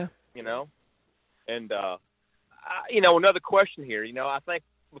 Yeah. You know? And, another question here. You know, I think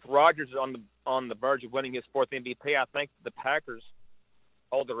with Rodgers on the verge of winning his 4th MVP, I think the Packers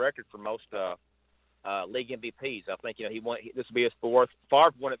hold the record for most league MVPs. I think he won. This will be his 4th.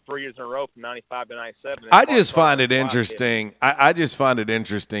 Favre won it 3 years in a row from 95 to 97. I just find it interesting. I just find it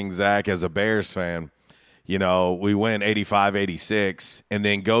interesting, Zach, as a Bears fan. You know, we win 85, 86, and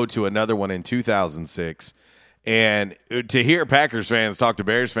then go to another one in 2006. And to hear Packers fans talk to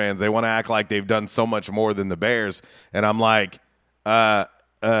Bears fans, they want to act like they've done so much more than the Bears. And I'm like,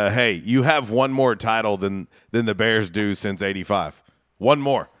 hey, you have one more title than the Bears do since 85. One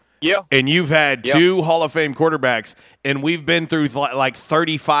more. Yeah. And you've had 2 Hall of Fame quarterbacks, and we've been through like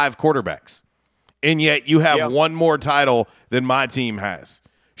 35 quarterbacks. And yet you have one more title than my team has.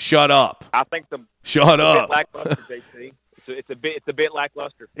 Shut up. I think Shut up. A bit lackluster, JC. It's a bit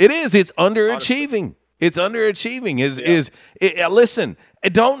lackluster. It is. It's underachieving. Honestly. It's underachieving. Listen,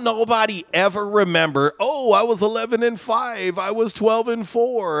 don't nobody ever remember, oh, I was 11-5, I was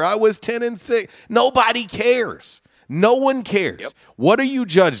 12-4, I was 10-6. Nobody cares. No one cares. Yep. What are you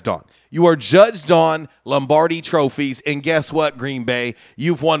judged on? You are judged on Lombardi trophies, and guess what, Green Bay?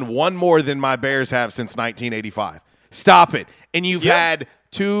 You've won one more than my Bears have since 1985. Stop it. And you've had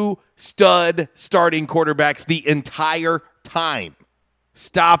 2 stud starting quarterbacks the entire time.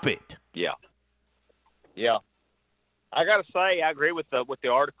 Stop it. Yeah. Yeah, I got to say, I agree with the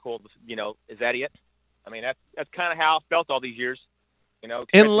article. You know, is that it? I mean, that's kind of how I felt all these years. You know,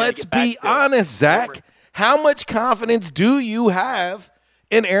 and let's be honest, Zach. How much confidence do you have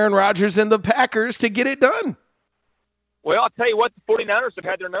in Aaron Rodgers and the Packers to get it done? Well, I'll tell you what, the 49ers have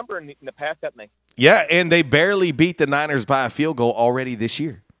had their number in the past, haven't they? Yeah, and they barely beat the Niners by a field goal already this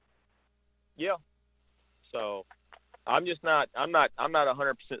year. Yeah. So I'm not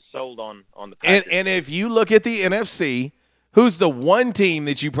 100% sold on the Packers. And if you look at the NFC, who's the one team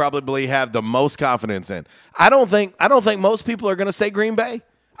that you probably have the most confidence in? I don't think most people are going to say Green Bay.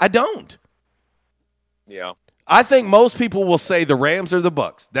 I don't. Yeah. I think most people will say the Rams or the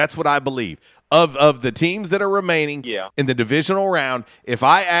Bucs. That's what I believe. Of the teams that are remaining in the divisional round, if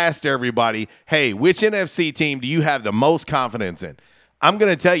I asked everybody, hey, which NFC team do you have the most confidence in? I'm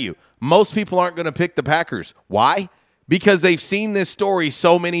going to tell you, most people aren't going to pick the Packers. Why? Because they've seen this story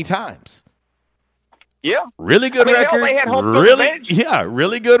so many times. Yeah. Really good record.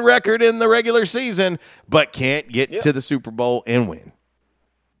 Really good record in the regular season, but can't get to the Super Bowl and win.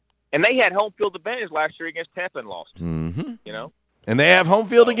 And they had home field advantage last year against Tampa and lost. Mm-hmm. You know? And they have home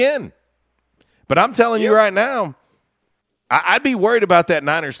field again. But I'm telling you right now, I'd be worried about that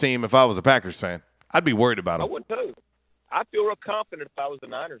Niners team if I was a Packers fan. I'd be worried about them. I would too. I feel real confident if I was the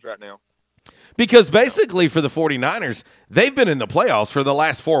Niners right now. Because basically for the 49ers, they've been in the playoffs for the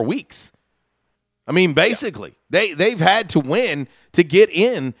last 4 weeks. I mean, basically, they've had to win to get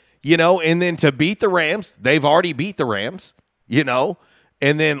in, you know, and then to beat the Rams. They've already beat the Rams, you know.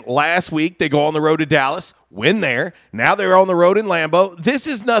 And then last week they go on the road to Dallas, win there. Now they're on the road in Lambeau. This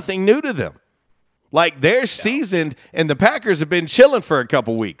is nothing new to them. Like, they're seasoned, and the Packers have been chilling for a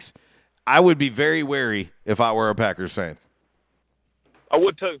couple weeks. I would be very wary if I were a Packers fan. I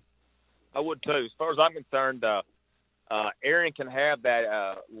would too. As far as I'm concerned, Aaron can have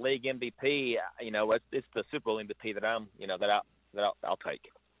that league MVP. You know, it's the Super Bowl MVP that I'll take.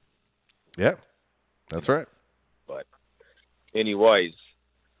 Yeah, that's right. But anyways,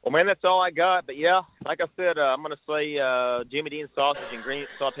 well, man, that's all I got. But yeah, like I said, I'm going to say Jimmy Dean sausage and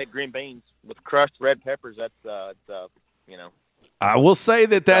sauteed green beans with crushed red peppers. That's you know. I will say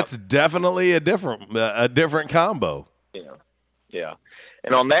that's definitely a different combo. Yeah.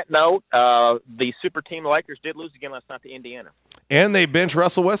 And on that note, the super team Lakers did lose again last night to Indiana. And they benched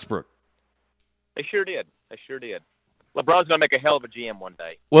Russell Westbrook. They sure did. LeBron's going to make a hell of a GM one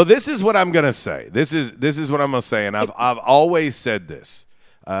day. Well, this is what I'm going to say. This is what I'm going to say, and I've always said this.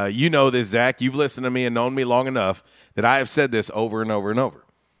 You know this, Zach. You've listened to me and known me long enough that I have said this over and over and over.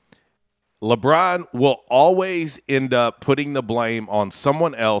 LeBron will always end up putting the blame on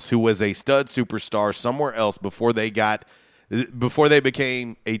someone else who was a stud superstar somewhere else before they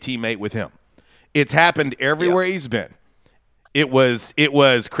became a teammate with him. It's happened everywhere he's been. It was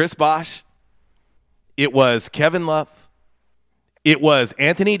Chris Bosh. It was Kevin Love. It was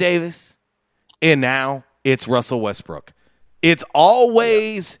Anthony Davis. And now it's Russell Westbrook. It's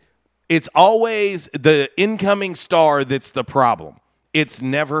always the incoming star that's the problem. It's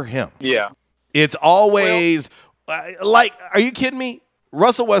never him. Yeah. It's always are you kidding me?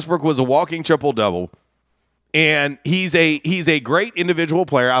 Russell Westbrook was a walking triple-double, and he's a great individual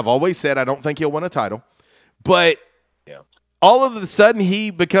player. I've always said I don't think he'll win a title. But all of a sudden he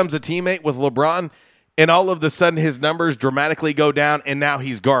becomes a teammate with LeBron, and all of a sudden his numbers dramatically go down, and now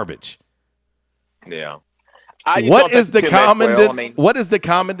he's garbage. Yeah. What is the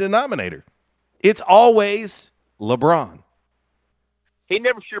common denominator? It's always LeBron. He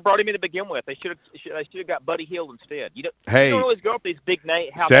never should have brought him in to begin with. They should have got Buddy Hield instead. You don't always go up these big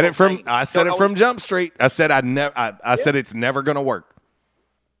names. I said it from Jump Street. I said I said it's never going to work.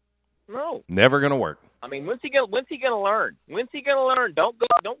 No, never going to work. I mean, when's he going to learn? When's he going to learn? Don't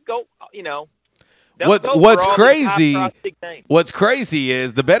go. You know. What's crazy? What's crazy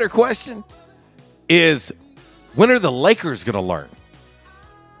is the better question is when are the Lakers going to learn?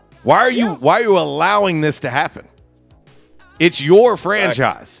 Why are you allowing this to happen? It's your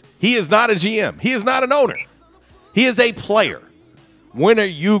franchise. He is not a GM. He is not an owner. He is a player. When are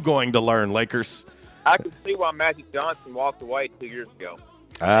you going to learn, Lakers? I can see why Magic Johnson walked away 2 years ago.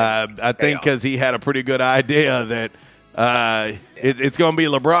 I think because he had a pretty good idea that it's going to be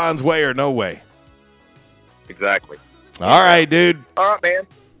LeBron's way or no way. Exactly. All right, dude. All right, man.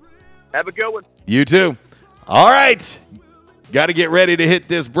 Have a good one. You too. All right. Got to get ready to hit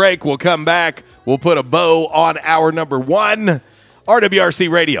this break. We'll come back. We'll put a bow on hour number 1.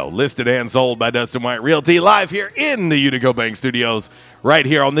 RWRC Radio, listed and sold by Dustin White Realty, live here in the Unico Bank Studios, right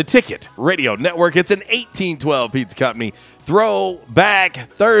here on the Ticket Radio Network. It's an 1812 Pizza Company Throwback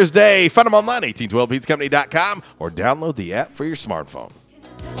Thursday. Find them online, 1812pizzacompany.com, or download the app for your smartphone.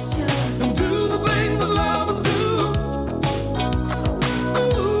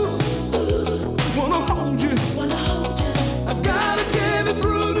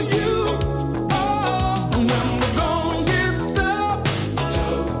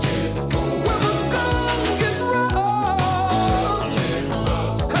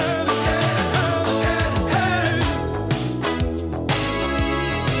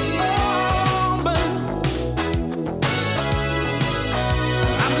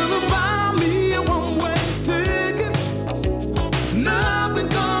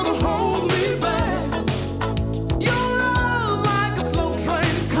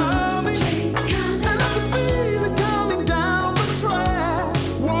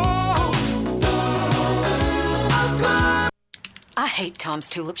 I hate Tom's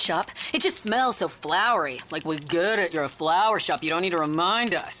Tulip Shop. It just smells so flowery. Like we get it, you're a flower shop. You don't need to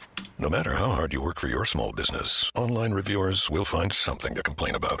remind us. No matter how hard you work for your small business, online reviewers will find something to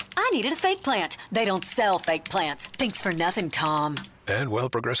complain about. I needed a fake plant. They don't sell fake plants. Thanks for nothing, Tom. And while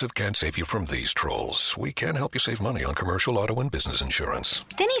Progressive can't save you from these trolls, we can help you save money on commercial, auto, and business insurance.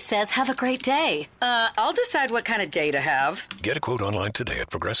 Then he says, have a great day. I'll decide what kind of day to have. Get a quote online today at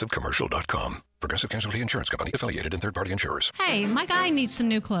progressivecommercial.com. Progressive Casualty Insurance Company, affiliated and third-party insurers. Hey, my guy needs some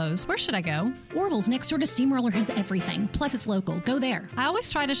new clothes. Where should I go? Orville's next door to Steamroller has everything. Plus, it's local. Go there. I always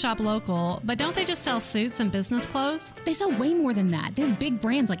try to shop local, but don't they just sell suits and business clothes? They sell way more than that. They have big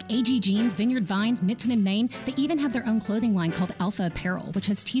brands like AG Jeans, Vineyard Vines, Mitson and Maine. They even have their own clothing line called Alpha Apparel, which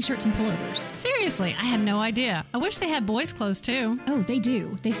has t-shirts and pullovers. Seriously, I had no idea. I wish they had boys' clothes, too. Oh, they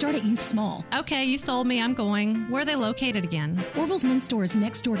do. They start at youth small. Okay, you sold me. I'm going. Where are they located again? Orville's men's store is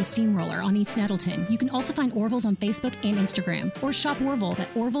next door to Steamroller on East Nettleton. You can also find Orville's on Facebook and Instagram, or shop Orville's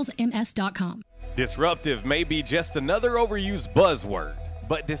at orvillesms.com. Disruptive may be just another overused buzzword,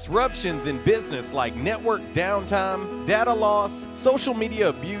 but disruptions in business like network downtime, data loss, social media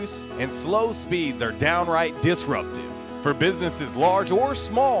abuse, and slow speeds are downright disruptive. For businesses large or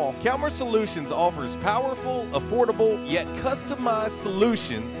small, Calmer Solutions offers powerful, affordable, yet customized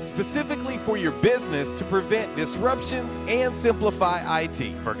solutions specifically for your business to prevent disruptions and simplify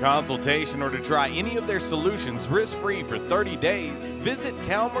IT. For consultation or to try any of their solutions risk-free for 30 days, visit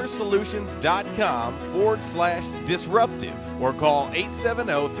calmersolutions.com/disruptive or call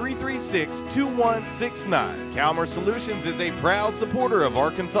 870-336-2169. Calmer Solutions is a proud supporter of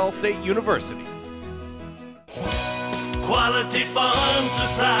Arkansas State University. Quality Farm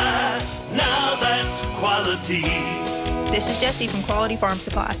Supply. Now that's quality. This is Jessie from Quality Farm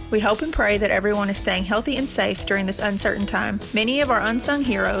Supply. We hope and pray that everyone is staying healthy and safe during this uncertain time. Many of our unsung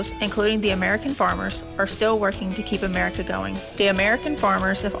heroes, including the American farmers, are still working to keep America going. The American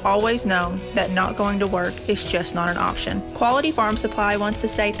farmers have always known that not going to work is just not an option. Quality Farm Supply wants to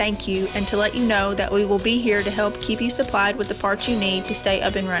say thank you and to let you know that we will be here to help keep you supplied with the parts you need to stay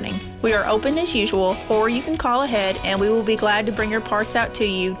up and running. We are open as usual, or you can call ahead and we will be glad to bring your parts out to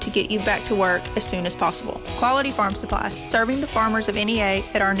you to get you back to work as soon as possible. Quality Farm Supply, serving the farmers of NEA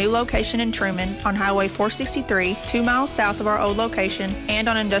at our new location in Truman on Highway 463, 2 miles south of our old location, and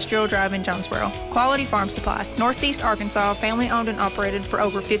on Industrial Drive in Jonesboro. Quality Farm Supply, Northeast Arkansas, family owned and operated for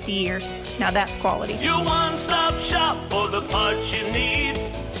over 50 years. Now that's quality. Your one-stop shop for the parts you need.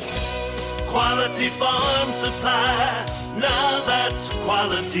 Quality Farm Supply. Now that's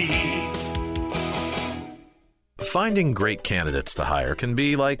quality. Finding great candidates to hire can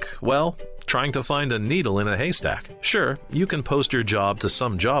be like, well, trying to find a needle in a haystack. Sure, you can post your job to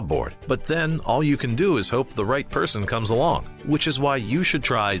some job board, but then all you can do is hope the right person comes along, which is why you should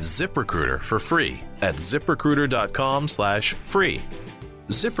try ZipRecruiter for free at ZipRecruiter.com/free.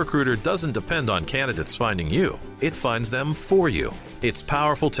 ZipRecruiter doesn't depend on candidates finding you. It finds them for you. Its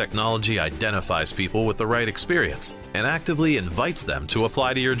powerful technology identifies people with the right experience and actively invites them to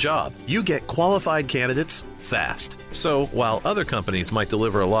apply to your job. You get qualified candidates fast. So while other companies might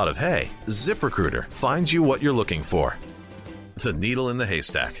deliver a lot of hay, ZipRecruiter finds you what you're looking for. The needle in the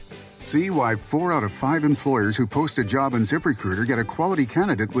haystack. See why 4 out of 5 employers who post a job in ZipRecruiter get a quality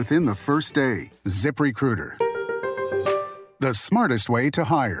candidate within the first day. ZipRecruiter, the smartest way to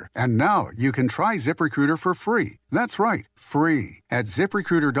hire. And now you can try ZipRecruiter for free. That's right, free at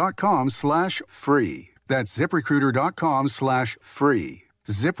ZipRecruiter.com/free. That's ZipRecruiter.com/free.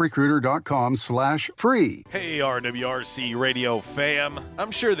 ZipRecruiter.com/free. Hey, RWRC Radio fam.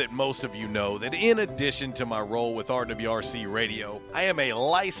 I'm sure that most of you know that in addition to my role with RWRC Radio, I am a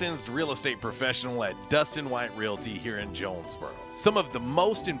licensed real estate professional at Dustin White Realty here in Jonesboro. Some of the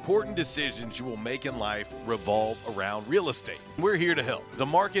most important decisions you will make in life revolve around real estate. We're here to help. The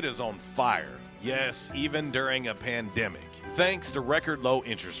market is on fire. Yes, even during a pandemic, thanks to record low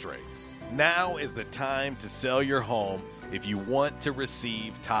interest rates. Now is the time to sell your home if you want to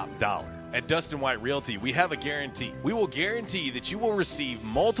receive top dollar. At Dustin White Realty, we have a guarantee. We will guarantee that you will receive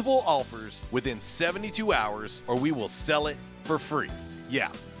multiple offers within 72 hours, or we will sell it for free. Yeah,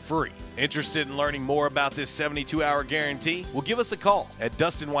 free. Interested in learning more about this 72-hour guarantee? Well, give us a call at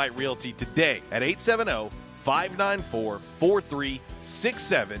Dustin White Realty today at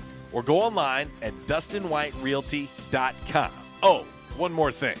 870-594-4367 or go online at DustinWhiteRealty.com. Oh, one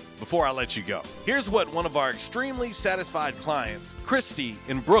more thing before I let you go. Here's what one of our extremely satisfied clients, Christy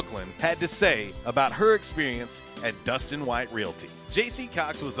in Brooklyn, had to say about her experience at Dustin White Realty. J.C.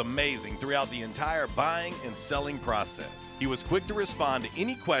 Cox was amazing throughout the entire buying and selling process. He was quick to respond to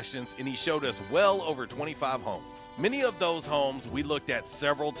any questions, and he showed us well over 25 homes. Many of those homes we looked at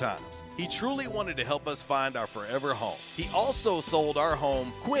several times. He truly wanted to help us find our forever home. He also sold our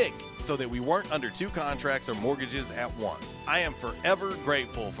home quick so that we weren't under 2 contracts or mortgages at once. I am forever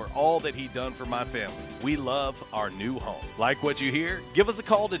grateful for all that he done for my family. We love our new home. Like what you hear? Give us a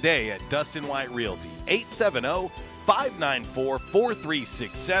call today at Dustin White Realty,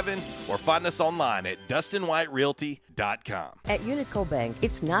 870-594-4367, or find us online at DustinWhiteRealty.com. At Unico Bank,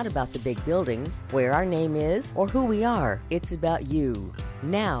 it's not about the big buildings, where our name is, or who we are. It's about you,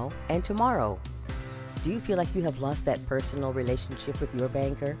 now and tomorrow. Do you feel like you have lost that personal relationship with your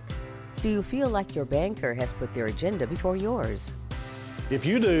banker? Do you feel like your banker has put their agenda before yours? If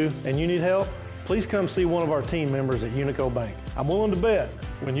you do and you need help, please come see one of our team members at Unico Bank. I'm willing to bet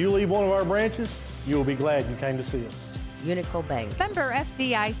when you leave one of our branches, you will be glad you came to see us. Unico Bank. Member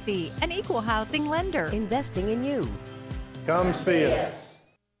FDIC, an equal housing lender. Investing in you. Come see us.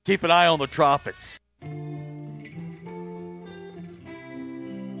 Keep an eye on the tropics.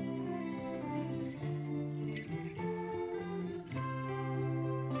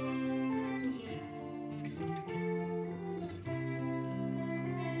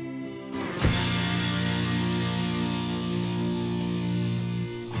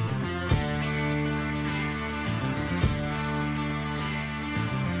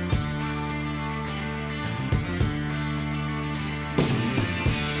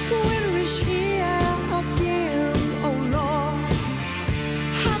 Winter is here.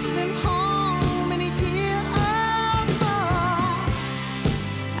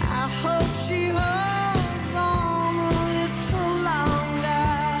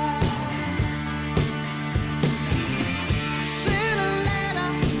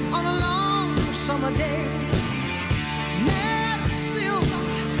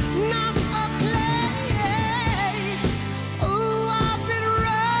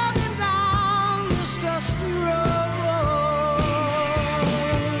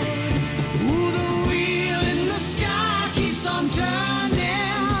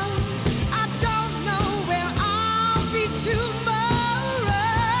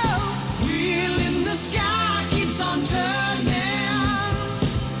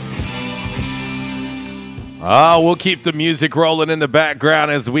 We'll keep the music rolling in the background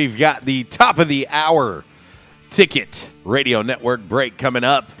as we've got the top of the hour Ticket Radio Network break coming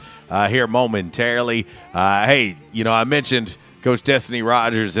up here momentarily. Hey, I mentioned Coach Destiny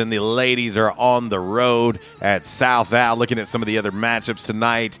Rogers and the ladies are on the road at South Al, looking at some of the other matchups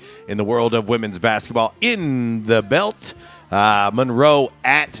tonight in the world of women's basketball in the belt. Monroe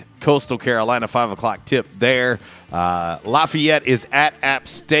at Coastal Carolina, 5 o'clock tip there. Lafayette is at App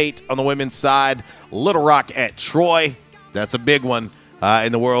State on the women's side. Little Rock at Troy. That's a big one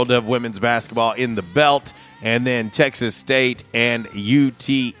in the world of women's basketball in the belt. And then Texas State and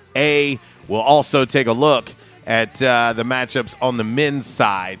UTA. We'll also take a look at the matchups on the men's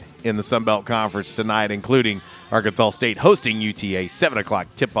side in the Sun Belt Conference tonight, including Arkansas State hosting UTA, 7 o'clock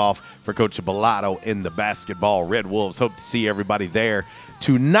tip-off for Coach Bellato in the basketball Red Wolves. Hope to see everybody there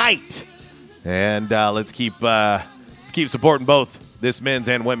tonight. And let's keep supporting both this men's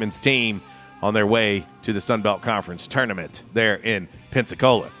and women's team on their way to the Sun Belt Conference tournament there in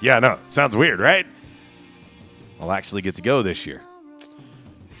Pensacola. Yeah, I know. Sounds weird, right? I'll actually get to go this year.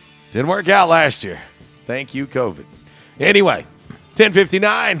 Didn't work out last year. Thank you, COVID. Anyway,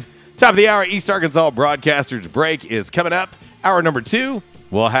 10:59, top of the hour, East Arkansas Broadcasters break is coming up. Hour number 2,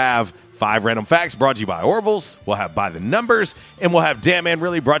 we'll have 5 random facts brought to you by Orville's. We'll have By the Numbers, and we'll have Damn Man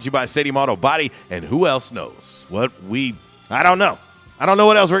Really brought to you by Stadium Auto Body. And who else knows I don't know. I don't know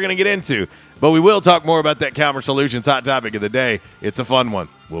what else we're going to get into, but we will talk more about that Calmer Solutions hot topic of the day. It's a fun one.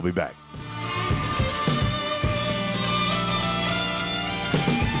 We'll be back.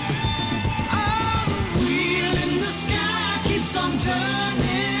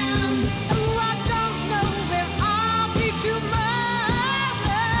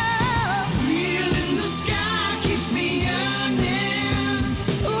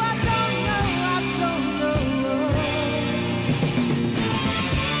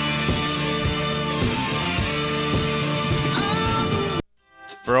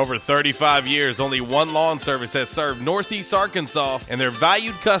 For over 35 years, only one lawn service has served Northeast Arkansas, and their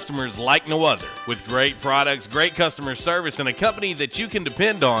valued customers like no other. With great products, great customer service, and a company that you can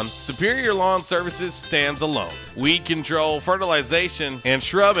depend on, Superior Lawn Services stands alone. Weed control, fertilization, and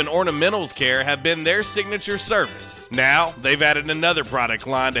shrub and ornamentals care have been their signature service. Now, they've added another product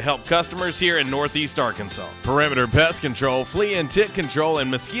line to help customers here in Northeast Arkansas. Perimeter Pest Control, Flea and Tick Control,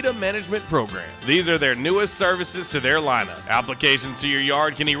 and Mosquito Management Program. These are their newest services to their lineup. Applications to your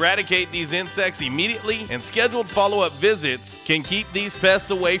yard can eradicate these insects immediately, and scheduled follow-up visits can keep these pests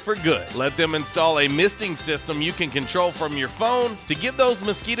away for good. Let them install a misting system you can control from your phone to give those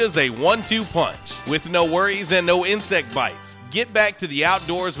mosquitoes a 1-2 punch. With no worries and no insect bites. Get back to the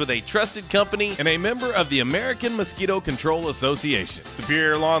outdoors with a trusted company and a member of the American Mosquito Control Association.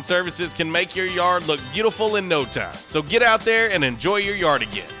 Superior Lawn Services can make your yard look beautiful in no time. So get out there and enjoy your yard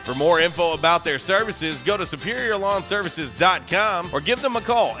again. For more info about their services, go to superiorlawnservices.com or give them a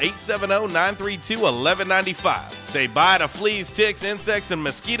call, 870-932-1195. Say bye to fleas, ticks, insects, and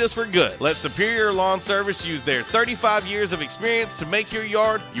mosquitoes for good. Let Superior Lawn Service use their 35 years of experience to make your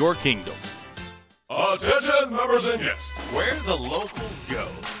yard your kingdom. Attention, members and guests. Where the locals go.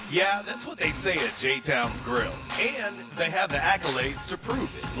 Yeah, that's what they say at J-Town's Grill. And they have the accolades to prove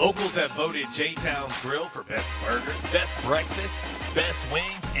it. Locals have voted J-Town's Grill for best burger, best breakfast, best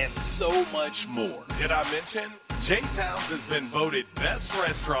wings, and so much more. Did I mention? J-Town's has been voted best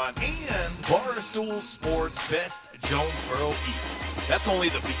restaurant and Barstool Sports Best Jonesboro Eats. That's only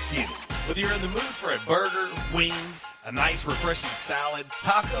the beginning. Whether you're in the mood for a burger, wings, a nice refreshing salad,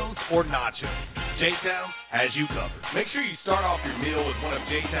 tacos, or nachos, J-Town's has you covered. Make sure you start off your meal with one of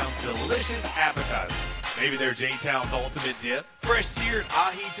J-Town's delicious appetizers. Maybe their J-Town's ultimate dip, fresh seared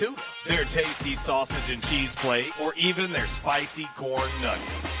ahi tuna, their tasty sausage and cheese plate, or even their spicy corn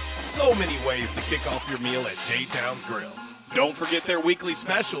nuggets. So many ways to kick off your meal at J-Town's Grill. Don't forget their weekly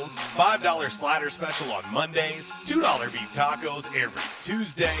specials, $5 slider special on Mondays, $2 beef tacos every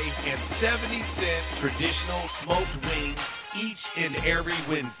Tuesday, and 70-cent traditional smoked wings each and every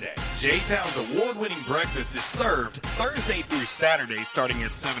Wednesday. J-Town's award-winning breakfast is served Thursday through Saturday starting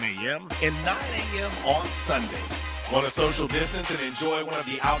at 7 a.m. and 9 a.m. on Sundays. Want to social distance and enjoy one of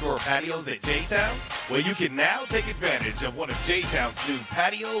the outdoor patios at J-Town's? Well, you can now take advantage of one of J-Town's new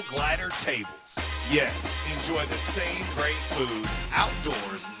patio glider tables. Yes, enjoy the same great food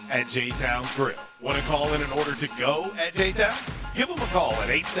outdoors at J-Town's Grill. Want to call in order to go at J-Town's? Give them a call at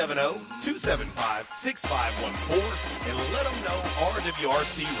 870-275-6514 and let them know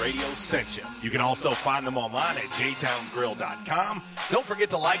RWRC Radio sent you. You can also find them online at jtownsgrill.com. Don't forget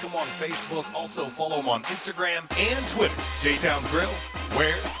to like them on Facebook. Also follow them on Instagram and Twitter. J-Town's Grill,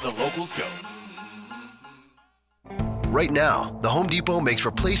 where the locals go. Right now, the Home Depot makes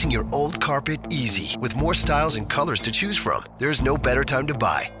replacing your old carpet easy with more styles and colors to choose from. There's no better time to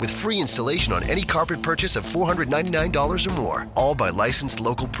buy with free installation on any carpet purchase of $499 or more, all by licensed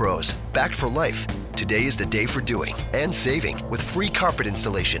local pros, backed for life. Today is the day for doing and saving with free carpet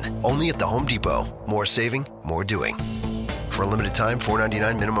installation only at the Home Depot. More saving, more doing. For a limited time,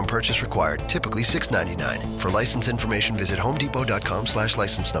 $4.99 minimum purchase required. Typically $6.99. For license information, visit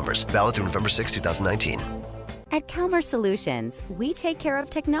homedepot.com/license numbers. Valid through November 6, 2019. At Calmer Solutions, we take care of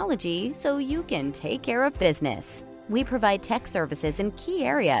technology so you can take care of business. We provide tech services in key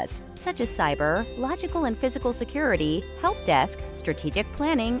areas such as cyber, logical and physical security, help desk, strategic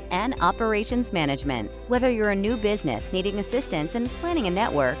planning, and operations management. Whether you're a new business needing assistance in planning a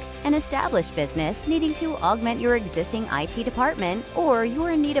network, an established business needing to augment your existing IT department, or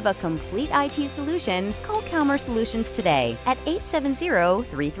you're in need of a complete IT solution, call Calmer Solutions today at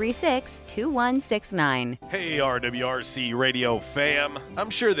 870-336-2169. Hey, RWRC Radio fam.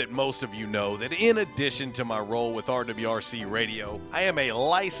 I'm sure that most of you know that in addition to my role with RWRC Radio, I am a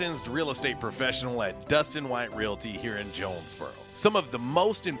licensed real estate professional at Dustin White Realty here in Jonesboro. Some of the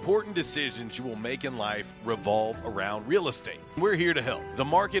most important decisions you will make in life revolve around real estate. We're here to help. The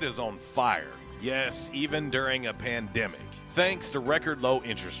market is on fire. Yes, even during a pandemic, thanks to record low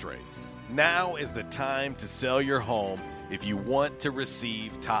interest rates. Now is the time to sell your home if you want to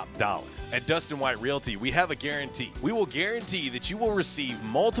receive top dollar. At Dustin White Realty, we have a guarantee. We will guarantee that you will receive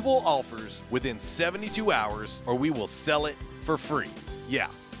multiple offers within 72 hours, or we will sell it for free. Yeah,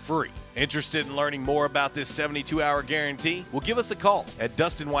 free. Interested in learning more about this 72-hour guarantee? Well, give us a call at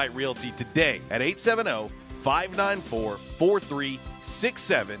Dustin White Realty today at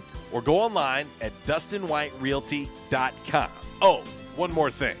 870-594-4367 or go online at DustinWhiteRealty.com. Oh, one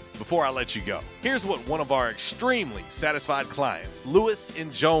more thing before I let you go. Here's what one of our extremely satisfied clients, Lewis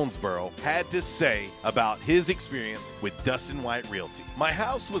in Jonesboro, had to say about his experience with Dustin White Realty. My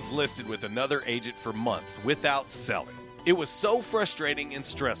house was listed with another agent for months without selling. It was so frustrating and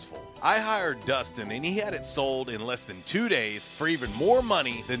stressful. I hired Dustin and he had it sold in less than 2 days for even more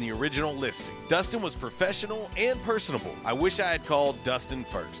money than the original listing. Dustin was professional and personable. I wish I had called Dustin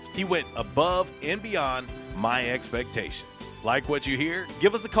first. He went above and beyond my expectations. Like what you hear?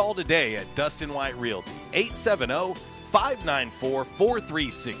 Give us a call today at Dustin White Realty,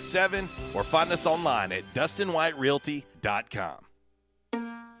 870-594-4367, or find us online at DustinWhiteRealty.com.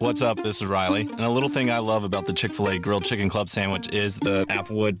 What's up? This is Riley. And a little thing I love about the Chick-fil-A Grilled Chicken Club sandwich is the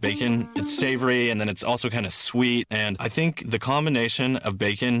applewood bacon. It's savory, and then it's also kind of sweet. And I think the combination of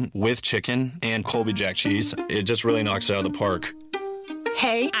bacon with chicken and Colby Jack cheese, it just really knocks it out of the park.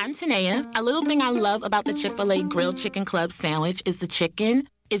 Hey, I'm Tanea. A little thing I love about the Chick-fil-A Grilled Chicken Club sandwich is the chicken.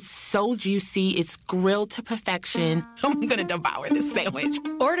 It's so juicy. It's grilled to perfection. I'm going to devour this sandwich.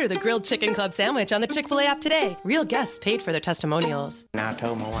 Order the Grilled Chicken Club sandwich on the Chick-fil-A app today. Real guests paid for their testimonials. And I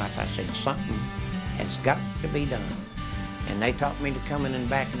told my wife, I said, something has got to be done. And they taught me to come in and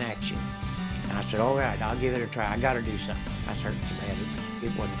back in action. And I said, all right, I'll give it a try. I got to do something. I hurt so bad.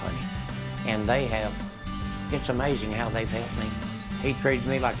 It wasn't funny. And they have, it's amazing how they've helped me. He treated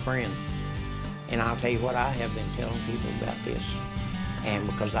me like friends. And I'll tell you what, I have been telling people about this. And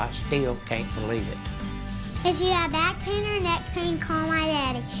because I still can't believe it. If you have back pain or neck pain, call my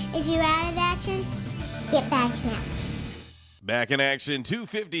daddy. If you're out of action, get back in. Back in action,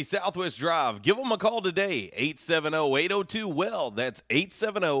 250 Southwest Drive. Give them a call today, 870-802-WELL. That's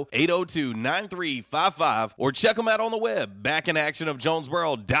 870-802-9355. Or check them out on the web,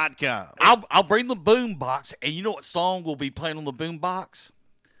 backinactionofjonesboro.com. I'll bring the boom box, and you know what song will be playing on the boom box?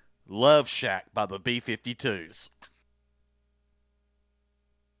 Love Shack by the B-52s.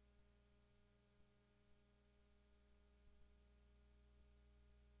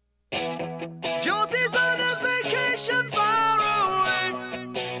 Josie's on a vacation far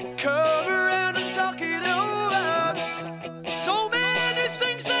away. Come around and talk it over. So many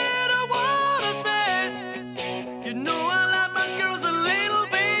things that I wanna say. You know I like my girls a little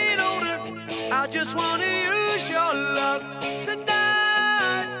bit older. I just wanna use your love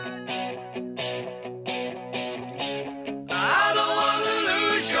tonight. I don't wanna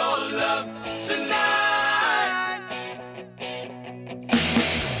lose your love tonight.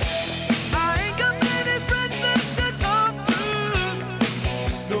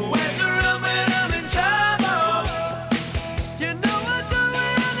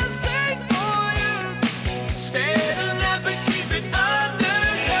 Stay alive and keep it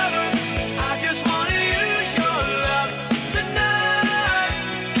undercover. I just wanna use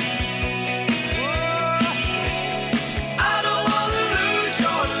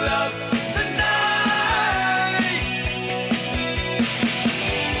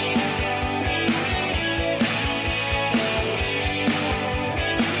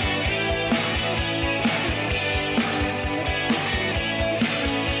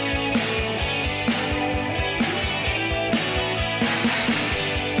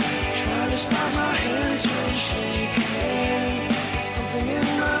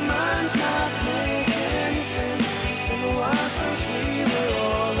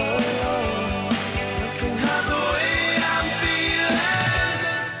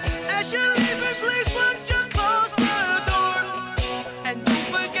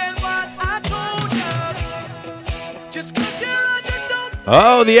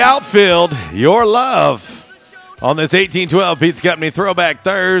Oh, the outfield, your love. On this 1812 Pizza Company Throwback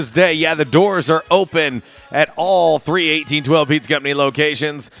Thursday, yeah, the doors are open at all three 1812 Pizza Company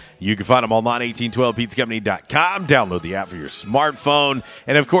locations. You can find them online, 1812pizzacompany.com. Download the app for your smartphone.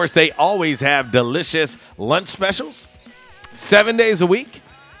 And, of course, they always have delicious lunch specials 7 days a week.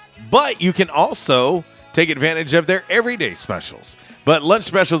 But you can also take advantage of their everyday specials. But lunch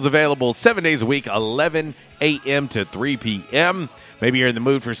specials available 7 days a week, 11 a.m. to 3 p.m. Maybe you're in the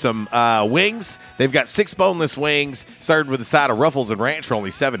mood for some wings. They've got 6 boneless wings served with a side of Ruffles and Ranch for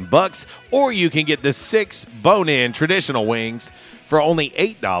only $7. Or you can get the 6 bone-in traditional wings for only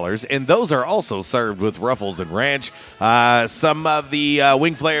 $8. And those are also served with Ruffles and Ranch. Some of the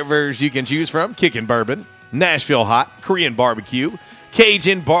wing flavors you can choose from: Kickin' Bourbon, Nashville Hot, Korean Barbecue,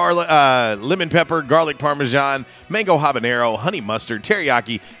 Cajun, lemon pepper, garlic parmesan, mango habanero, honey mustard,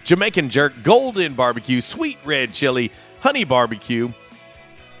 teriyaki, Jamaican jerk, golden barbecue, sweet red chili, honey barbecue,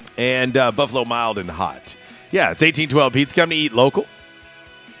 and buffalo mild and hot. Yeah, it's 1812 Pizza Company. Eat local.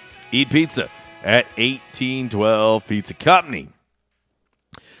 Eat pizza at 1812 Pizza Company.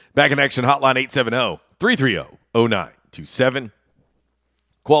 Back in action, hotline 870-330-0927.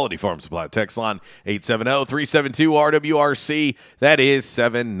 Quality Farm Supply text line 870-372-RWRC. That is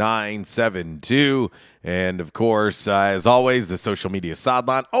 7972. And, of course, as always, the social media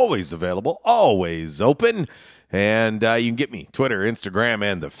sideline, always available, always open. And you can get me Twitter, Instagram,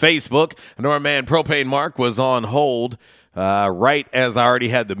 and the Facebook. I know our man Propane Mark was on hold right as I already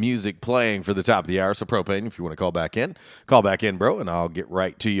had the music playing for the top of the hour. So, Propane, if you want to call back in, bro, and I'll get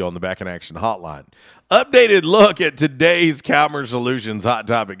right to you on the Back in Action hotline. Updated look at today's Calmer Solutions hot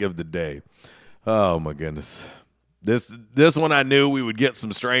topic of the day. Oh, my goodness. This one I knew we would get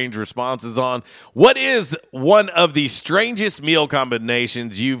some strange responses on. What is one of the strangest meal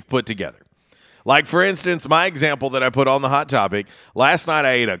combinations you've put together? Like, for instance, my example that I put on the hot topic, last night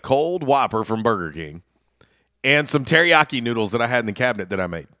I ate a cold Whopper from Burger King and some teriyaki noodles that I had in the cabinet that I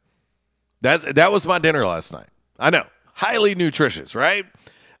made. That was my dinner last night. I know, highly nutritious, right?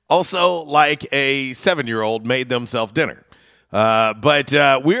 Also, like a 7-year-old made themselves dinner. But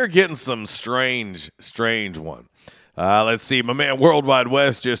we're getting some strange one. Let's see. My man Worldwide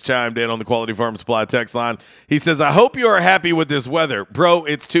West just chimed in on the Quality Farm Supply text line. He says, I hope you are happy with this weather. Bro,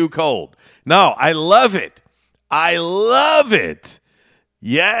 it's too cold. No, I love it. I love it.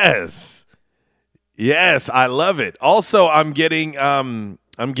 Yes, I love it. Also, I'm getting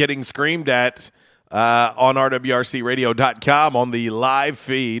screamed at on RWRCradio.com on the live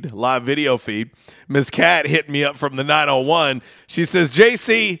video feed. Miss Cat hit me up from the 901. She says,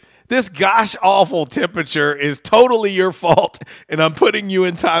 JC, this gosh awful temperature is totally your fault, and I'm putting you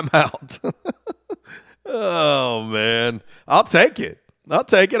in timeout. Oh, man. I'll take it.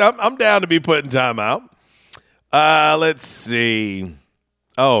 I'm down to be put in timeout. Let's see.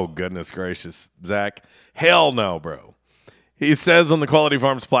 Oh, goodness gracious, Zach. Hell no, bro. He says on the Quality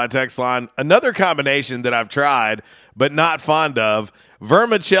Farm Supply text line, another combination that I've tried but not fond of,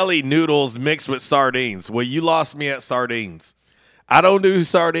 vermicelli noodles mixed with sardines. Well, you lost me at sardines. I don't do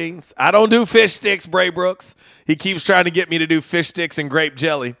sardines. I don't do fish sticks, Bray Brooks. He keeps trying to get me to do fish sticks and grape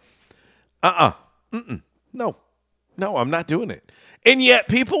jelly. No, I'm not doing it. And yet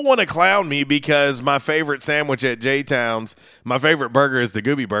people want to clown me because my favorite sandwich at J-Town's, my favorite burger is the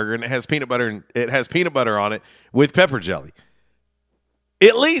Gooby Burger, and it has peanut butter on it with pepper jelly.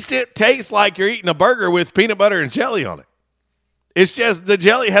 At least it tastes like you're eating a burger with peanut butter and jelly on it. It's just the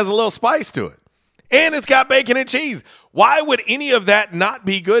jelly has a little spice to it. And it's got bacon and cheese. Why would any of that not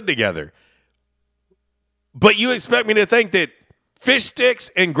be good together? But you expect me to think that fish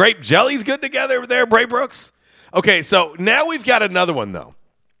sticks and grape jelly's good together there, Bray Brooks? Okay, so now we've got another one, though.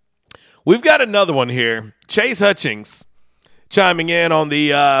 We've got another one here. Chase Hutchings chiming in on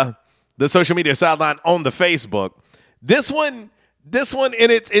the social media sideline on the Facebook. This one,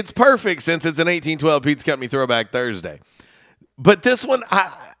 and it's perfect since it's an 1812 Pizza Company Throwback Thursday. But this one,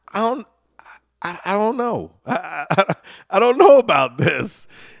 I don't know. I don't know about this.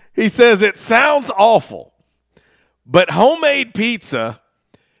 He says, it sounds awful, but homemade pizza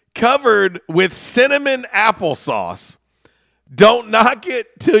covered with cinnamon applesauce, don't knock it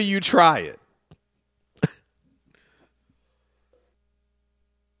till you try it.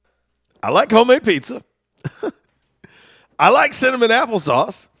 I like homemade pizza. I like cinnamon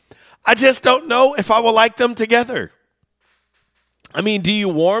applesauce. I just don't know if I will like them together. I mean, do you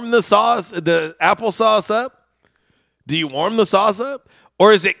warm the applesauce up? Do you warm the sauce up?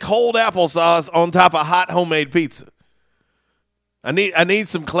 Or is it cold applesauce on top of hot homemade pizza? I need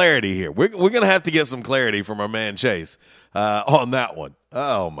some clarity here. We're going to have to get some clarity from our man Chase on that one.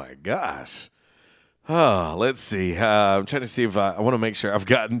 Oh, my gosh. Let's see. I'm trying to see if I want to make sure I've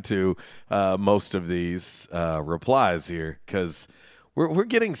gotten to most of these replies here, because we're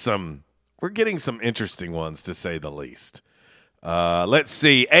getting some interesting ones, to say the least. Let's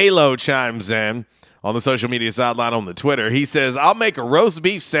see. Alo chimes in on the social media sideline on the Twitter. He says, I'll make a roast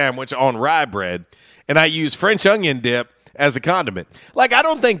beef sandwich on rye bread, and I use French onion dip as a condiment. Like, I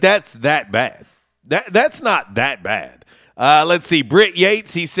don't think that's that bad. That's not that bad. Let's see. Britt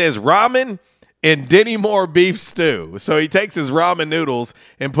Yates, he says ramen and Denny Moore beef stew. So he takes his ramen noodles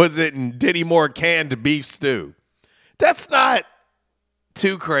and puts it in Denny Moore canned beef stew. That's not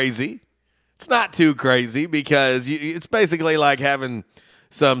too crazy. It's not too crazy, because it's basically like having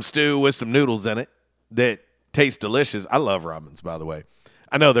some stew with some noodles in it that taste delicious. I love ramens, by the way.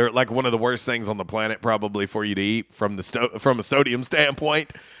 I know they're like one of the worst things on the planet probably for you to eat from a sodium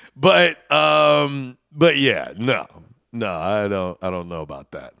standpoint. But yeah, no, I don't know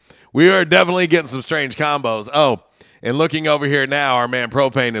about that. We are definitely getting some strange combos. Oh, and looking over here now, our man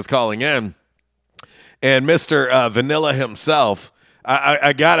Propane is calling in, and Mr. Vanilla himself.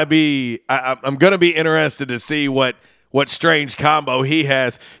 I'm gonna be interested to see what strange combo he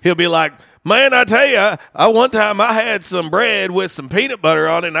has. He'll be like, man, I tell you, one time I had some bread with some peanut butter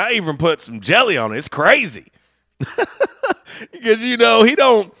on it, and I even put some jelly on it. It's crazy. Because,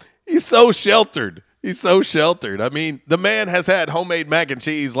 he's so sheltered. He's so sheltered. I mean, the man has had homemade mac and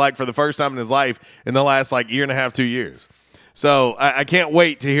cheese like for the first time in his life in the last year and a half, 2 years. So I can't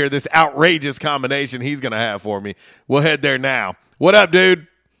wait to hear this outrageous combination he's going to have for me. We'll head there now. What up, dude?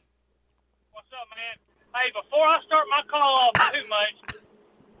 What's up, man? Hey, before I start my call off too much,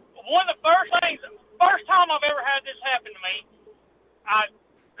 one of the first time I've ever had this happen to me, I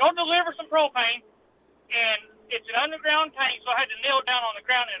go deliver some propane, and it's an underground tank, so I had to kneel down on the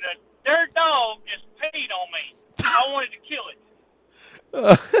ground, and their dog just peed on me. I wanted to kill it.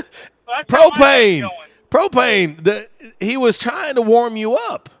 Propane. He was trying to warm you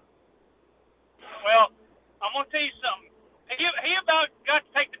up. Well, I'm going to tell you something. He about got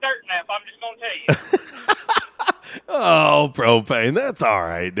to take the dirt nap, I'm just going to tell you. Oh, Propane, that's all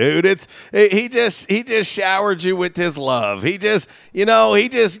right, dude. He just showered you with his love. He just did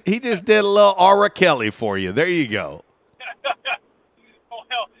a little R. Kelly for you. There you go.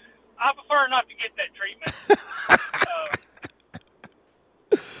 Well, I prefer not to get that treatment.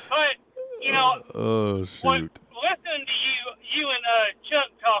 But oh shoot! Listening to you and Chuck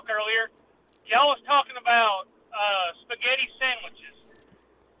talk earlier, y'all was talking about spaghetti sandwiches.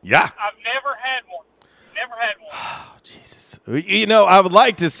 Yeah, I've never had one. Oh, Jesus. I would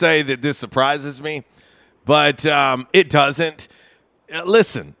like to say that this surprises me, but it doesn't.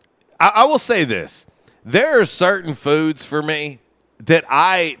 Listen, I will say this. There are certain foods for me that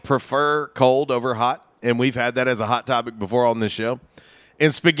I prefer cold over hot, and we've had that as a hot topic before on this show.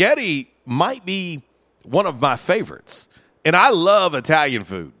 And spaghetti might be one of my favorites. And I love Italian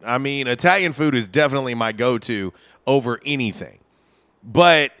food. I mean, Italian food is definitely my go-to over anything.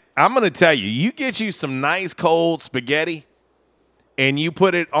 But I'm going to tell you, you get you some nice cold spaghetti and you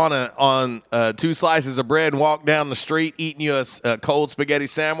put it on 2 slices of bread and walk down the street eating you a cold spaghetti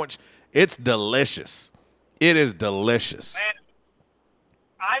sandwich, it's delicious. It is delicious. Man,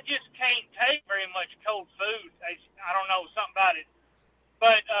 I just can't take very much cold food. I don't know, something about it.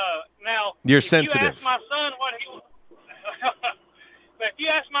 But now, you're sensitive. You ask my son what but if you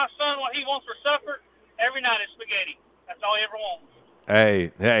ask my son what he wants for supper, every night it's spaghetti. That's all he ever wants.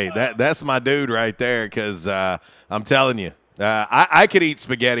 Hey, that's my dude right there, because I'm telling you, I could eat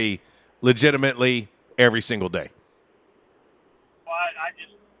spaghetti legitimately every single day. Well, I can't.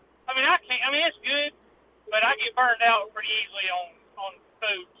 I mean, it's good, but I get burned out pretty easily on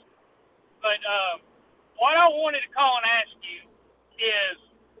foods. But what I wanted to call and ask you is,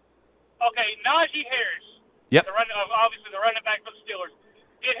 okay, Najee Harris, yep, obviously the running back for the Steelers,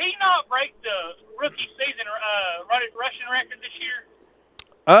 did he not break the rookie season rushing record this year?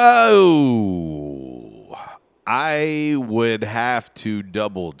 Oh, I would have to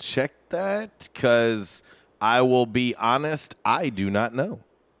double check that, because I will be honest, I do not know.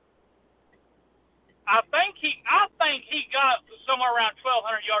 I think he got somewhere around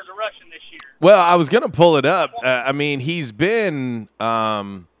 1,200 yards of rushing this year. Well, I was going to pull it up. I mean, he's been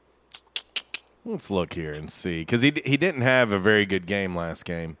let's look here and see, because he didn't have a very good game last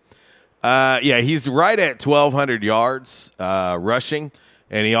game. Yeah, he's right at 1,200 yards rushing,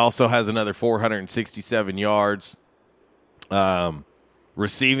 and he also has another 467 yards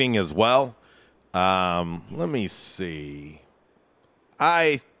receiving as well. Let me see.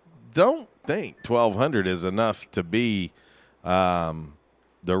 I don't think 1,200 is enough to be the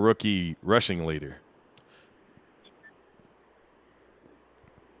rookie rushing leader.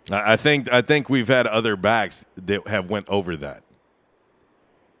 I think we've had other backs that have went over that.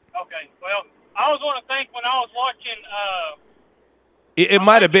 Okay. Well, I was going to think when I was watching. It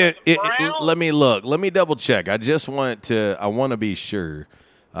might have been. Let me look. Let me double check. I want to be sure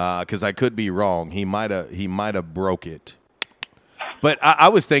because I could be wrong. He might have broke it. But I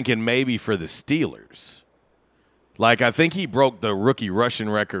was thinking maybe for the Steelers. Like, I think he broke the rookie rushing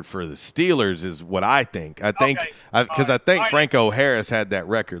record for the Steelers is what I think. I think Franco Harris had that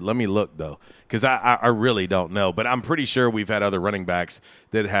record. Let me look, though, because I really don't know. But I'm pretty sure we've had other running backs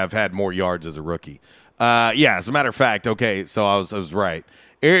that have had more yards as a rookie. Yeah, as a matter of fact, okay, so I was right.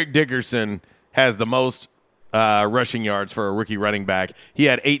 Eric Dickerson has the most rushing yards for a rookie running back. He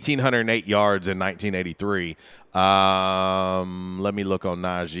had 1,808 yards in 1983. Let me look on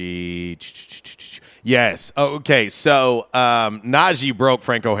Najee. Yes. Okay. So Najee broke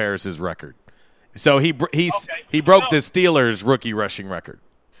Franco Harris's record. So he broke the Steelers' rookie rushing record.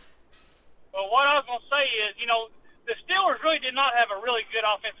 Well, what I was going to say is, the Steelers really did not have a really good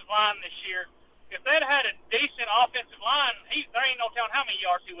offensive line this year. If they'd had a decent offensive line, there ain't no telling how many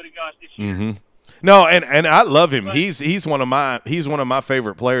yards he would have got this year. Mm-hmm. No, and I love him. He's one of my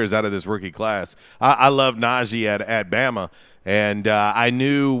favorite players out of this rookie class. I love Najee at Bama, and I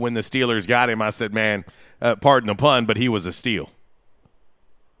knew when the Steelers got him, I said, man, pardon the pun, but he was a steal.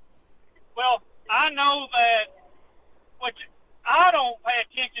 Well, I know that, which I don't pay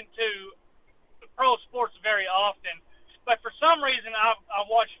attention to the pro sports very often, but for some reason I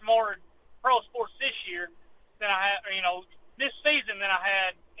watched more pro sports this year than I had, this season than I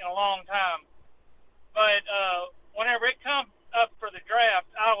had in a long time. But whenever it comes up for the draft,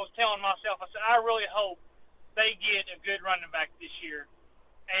 I was telling myself, I said, I really hope they get a good running back this year.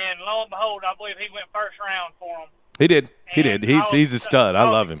 And lo and behold, I believe he went first round for them. He did. He's a stud. I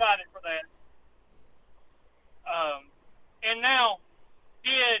love him. Excited for that. And now,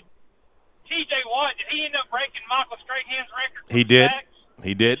 did T.J. Watt, did he end up breaking Michael Strahan's record? He did.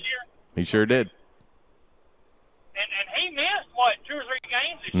 He did. He sure did. And he missed, 2 or 3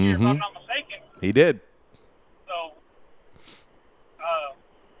 games this year, if I'm not mistaken. He did. So,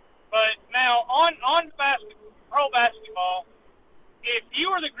 but now on pro basketball, if you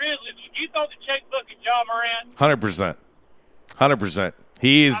were the Grizzlies, would you throw the checkbook at Ja Morant? 100%.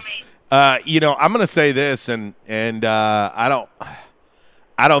 He's, I'm going to say this, and I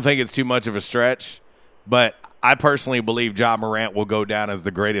don't think it's too much of a stretch, but I personally believe Ja Morant will go down as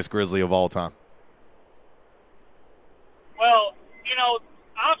the greatest Grizzly of all time. Well,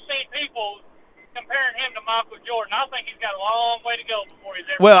 I've seen people comparing him to Michael Jordan. I think he's got a long way to go before he's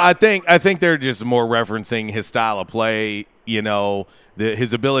ever. Well, I think they're just more referencing his style of play.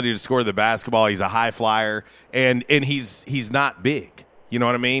 His ability to score the basketball. He's a high flyer, and he's not big. You know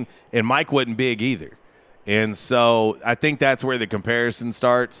what I mean? And Mike wasn't big either, and so I think that's where the comparison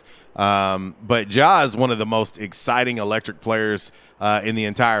starts. But Ja is one of the most exciting electric players in the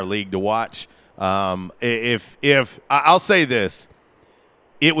entire league to watch. If I'll say this.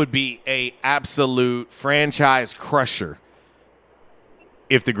 It would be a absolute franchise crusher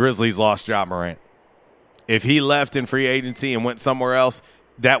if the Grizzlies lost Ja Morant. If he left in free agency and went somewhere else,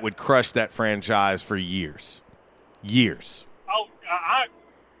 that would crush that franchise for years. Years. Oh, I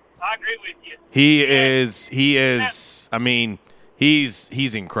agree with you. He is. I mean, he's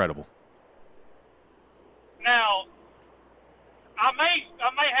incredible. Now, I may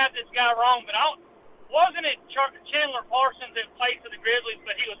have this guy wrong, but wasn't it Chandler Parsons in place of the Grizzlies,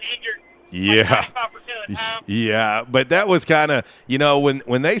 but he was injured? Yeah. 95% of the time? Yeah, but that was kind of,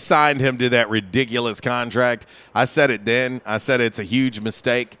 when they signed him to that ridiculous contract, I said it then. I said it's a huge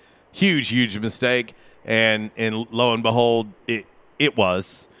mistake, huge mistake, and lo and behold, it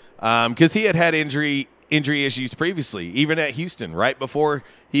was. Because he had injury issues previously, even at Houston, right before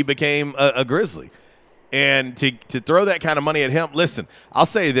he became a Grizzly. And to throw that kind of money at him, listen, I'll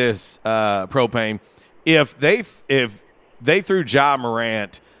say this, Propane, if they threw Ja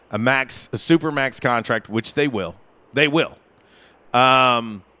Morant a super max contract, which they will,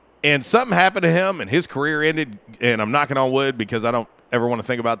 and something happened to him and his career ended, and I'm knocking on wood because I don't ever want to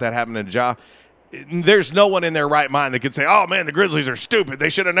think about that happening to Ja. There's no one in their right mind that could say, oh, man, the Grizzlies are stupid. They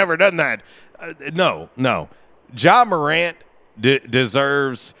should have never done that. No. Ja Morant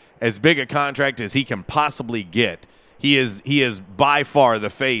deserves as big a contract as he can possibly get. He is by far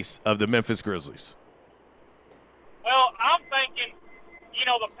the face of the Memphis Grizzlies. Well, I'm thinking,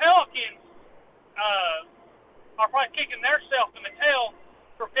 the Pelicans are probably kicking themselves in the tail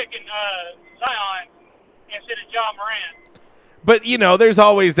for picking Zion instead of Ja Morant. But, there's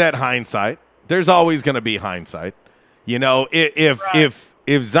always that hindsight. There's always going to be hindsight.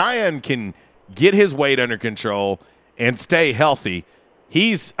 If Zion can get his weight under control and stay healthy,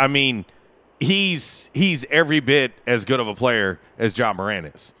 he's every bit as good of a player as John Moran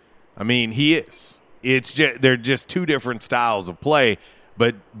is. I mean, he is. It's just, they're just two different styles of play.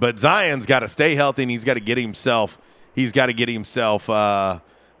 But Zion's got to stay healthy, and he's got to get himself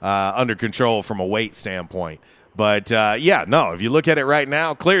under control from a weight standpoint. But if you look at it right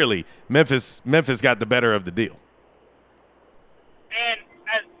now, clearly Memphis got the better of the deal. And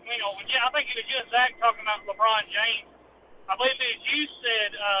as you know, I think it was you and Zach talking about LeBron James. I believe as you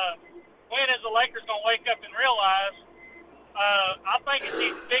said, when is the Lakers going to wake up and realize? I think it's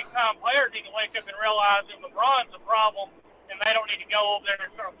these big-time players need to wake up and realize that LeBron's a problem, and they don't need to go over there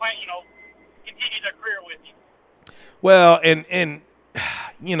and start playing, continue their career with you. Well, and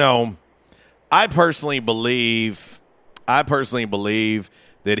I personally believe that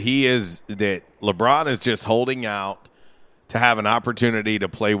that LeBron is just holding out to have an opportunity to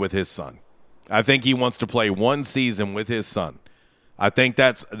play with his son. I think he wants to play one season with his son. I think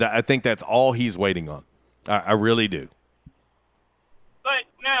that's all he's waiting on. I really do. But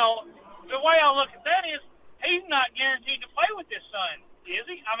now, the way I look at that is he's not guaranteed to play with his son, is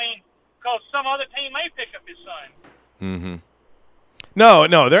he? I mean, because some other team may pick up his son. Mm-hmm.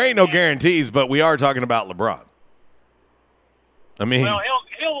 No, there ain't no guarantees, but we are talking about LeBron. I mean, well,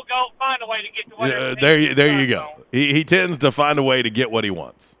 he'll go find a way to get to whatever. There you go. He tends to find a way to get what he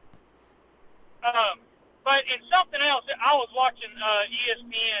wants. But in something else, I was watching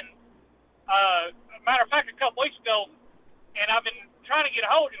ESPN. Matter of fact, a couple weeks ago, and I've been trying to get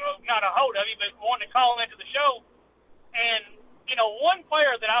not a hold of you, but wanting to call into the show. And one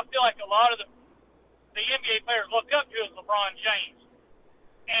player that I feel like a lot of the NBA players look up to is LeBron James.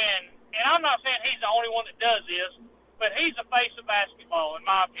 And I'm not saying he's the only one that does this, but he's the face of basketball, in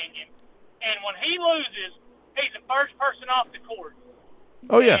my opinion. And when he loses, he's the first person off the court.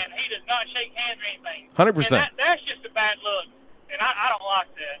 Oh, yeah. And he does not shake hands or anything. 100%. And that's just a bad look, and I don't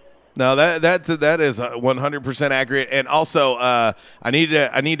like that. No, that is 100% accurate. And also, I need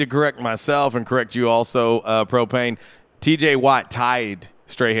to correct myself and correct you also, Propane. T.J. Watt tied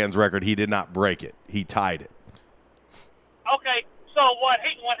Strahan's record. He did not break it. He tied it. Okay, so when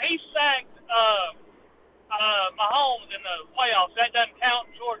he sacked Mahomes in the playoffs, that doesn't count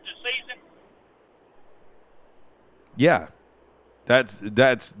towards the season? Yeah. That's okay,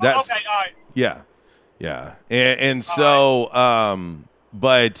 all right. Yeah. And so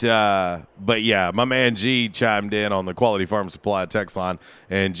but yeah, my man G chimed in on the Quality Farm Supply text line,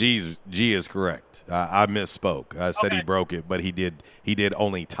 and G is correct. I misspoke. I said he broke it, but he did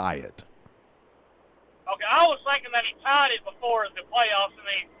only tie it. Okay, I was thinking that he tied it before the playoffs, and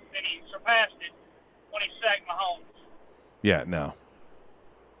then he surpassed it when he sacked Mahomes. Yeah, no.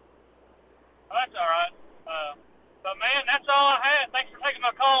 Well, that's all right. But, man, that's all I had. Thanks for taking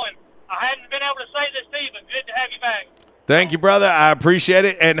my call, and I hadn't been able to say this to you, but good to have you back. Thank you, brother. I appreciate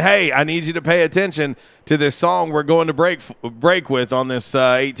it. And, hey, I need you to pay attention to this song we're going to break with on this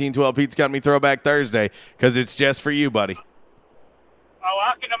 1812 Pete's Company Throwback Thursday, because it's just for you, buddy. Oh,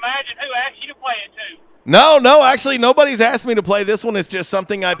 I can imagine who asked you to play it, too. No, actually, nobody's asked me to play this one. It's just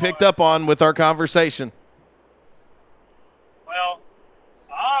something I picked up on with our conversation. Well,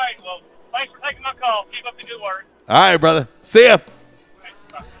 all right. Well, thanks for taking my call. Keep up the good work. All right, brother. See ya.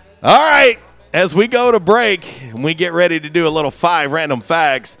 All right. As we go to break, we get ready to do a little 5 random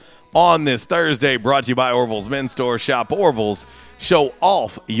facts on this Thursday, brought to you by Orville's Men's Store. Shop Orville's. Show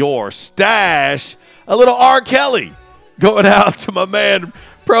off your stash. A little R. Kelly going out to my man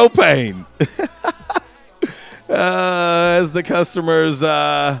Propane. As the customers,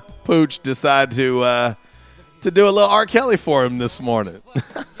 Pooch, decide to do a little R. Kelly for him this morning.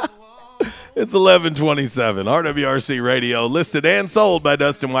 It's 11:27. RWRC Radio, listed and sold by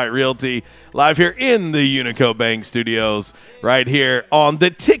Dustin White Realty, live here in the Unico Bank Studios, right here on the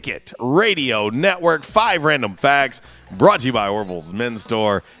Ticket Radio Network. 5 random facts, brought to you by Orville's Men's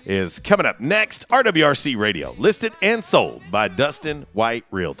Store, is coming up next. RWRC Radio, listed and sold by Dustin White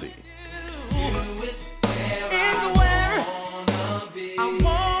Realty.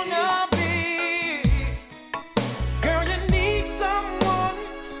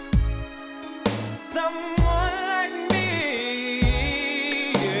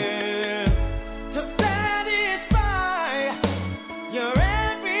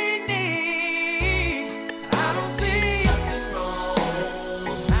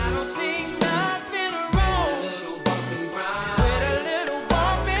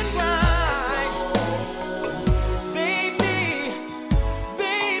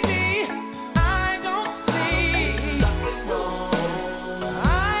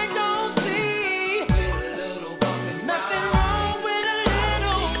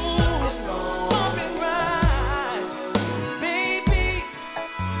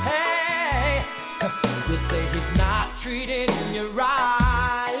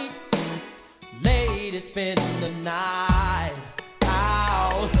 spend the night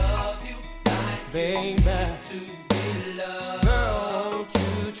out. Love you like baby, to be loved. Girl, won't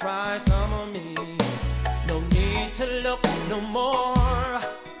you try some of me? No need to look no more,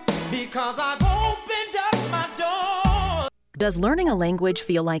 because I've opened up my door. Does learning a language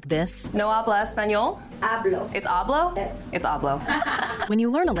feel like this? No habla español? Hablo. It's hablo? Yes. It's hablo. When you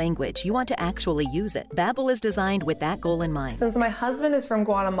learn a language, you want to actually use it. Babbel is designed with that goal in mind. Since my husband is from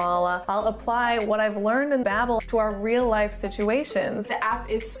Guatemala, I'll apply what I've learned in Babbel to our real-life situations. The app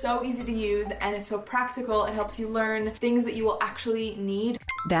is so easy to use and it's so practical. It helps you learn things that you will actually need.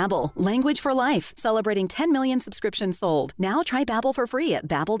 Babbel, language for life. Celebrating 10 million subscriptions sold. Now try Babbel for free at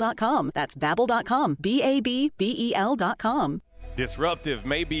Babbel.com. That's Babbel.com. BABBEL.com. Disruptive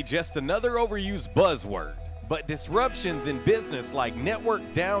may be just another overused buzzword, but disruptions in business like network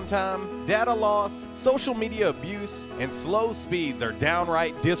downtime, data loss, social media abuse, and slow speeds are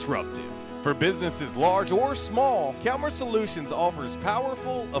downright disruptive. For businesses large or small, Calmer Solutions offers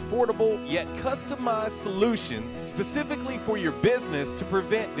powerful, affordable, yet customized solutions specifically for your business to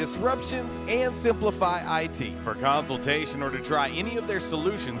prevent disruptions and simplify IT. For consultation or to try any of their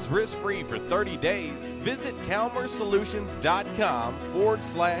solutions risk-free for 30 days, visit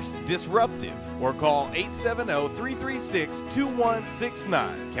calmersolutions.com/disruptive or call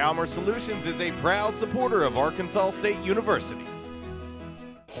 870-336-2169. Calmer Solutions is a proud supporter of Arkansas State University.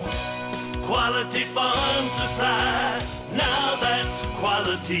 Quality Farm Supply, now that's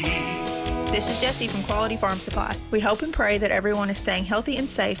quality. This is Jessie from Quality Farm Supply. We hope and pray that everyone is staying healthy and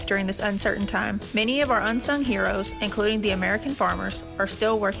safe during this uncertain time. Many of our unsung heroes, including the American farmers, are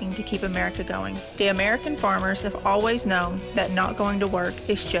still working to keep America going. The American farmers have always known that not going to work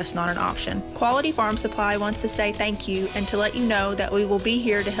is just not an option. Quality Farm Supply wants to say thank you and to let you know that we will be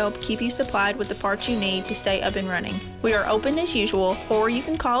here to help keep you supplied with the parts you need to stay up and running. We are open as usual, or you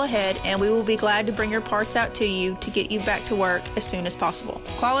can call ahead and we will be glad to bring your parts out to you to get you back to work as soon as possible.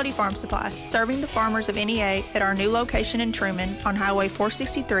 Quality Farm Supply, serving the farmers of NEA at our new location in Truman on Highway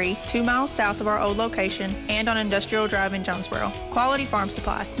 463, 2 miles south of our old location, and on Industrial Drive in Jonesboro. Quality Farm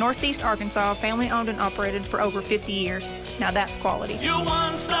Supply, Northeast Arkansas, family owned and operated for over 50 years. Now that's quality. Your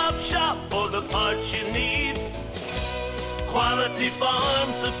one-stop shop for the parts you need. Quality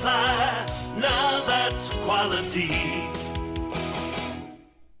Farm Supply, now that's quality.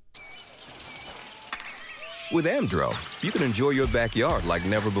 With Amdro, you can enjoy your backyard like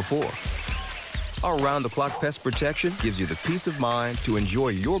never before. Our round-the-clock pest protection gives you the peace of mind to enjoy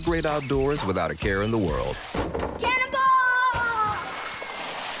your great outdoors without a care in the world. Cannonball!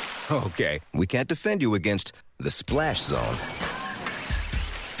 Okay, we can't defend you against the splash zone.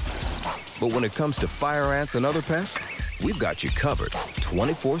 But when it comes to fire ants and other pests, we've got you covered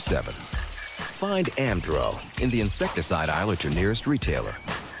 24/7. Find Amdro in the insecticide aisle at your nearest retailer.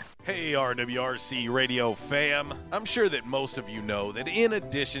 Hey RWRC Radio fam, I'm sure that most of you know that in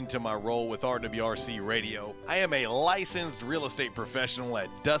addition to my role with RWRC Radio, I am a licensed real estate professional at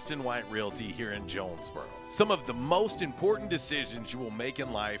Dustin White Realty here in Jonesboro. Some of the most important decisions you will make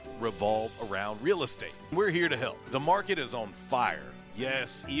in life revolve around real estate. We're here to help. The market is on fire,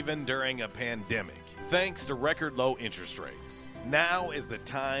 yes, even during a pandemic, thanks to record low interest rates. Now is the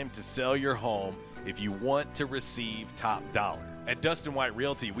time to sell your home if you want to receive top dollar. At Dustin White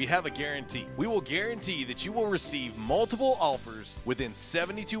Realty, we have a guarantee. We will guarantee that you will receive multiple offers within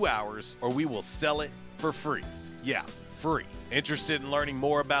 72 hours, or we will sell it for free. Yeah, free. Interested in learning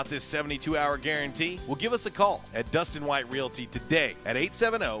more about this 72-hour guarantee? Well, give us a call at Dustin White Realty today at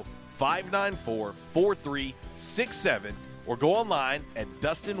 870-594-4367 or go online at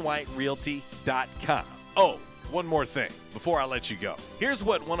DustinWhiteRealty.com. Oh, one more thing before I let you go. Here's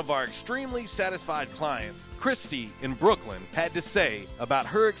what one of our extremely satisfied clients, Christy in Brooklyn, had to say about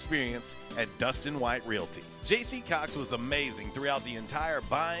her experience at Dustin White Realty. JC Cox was amazing throughout the entire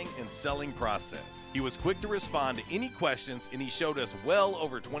buying and selling process. He was quick to respond to any questions, and he showed us well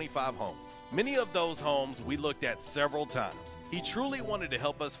over 25 homes. Many of those homes we looked at several times. He truly wanted to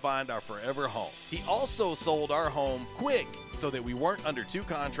help us find our forever home. He also sold our home quick so that we weren't under 2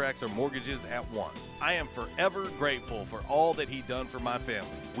 contracts or mortgages at once. I am forever grateful for all that he done for my family.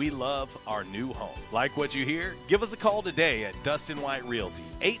 We love our new home. Like what you hear? Give us a call today at Dustin White Realty,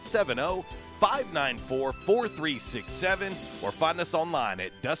 870-594-4367, or find us online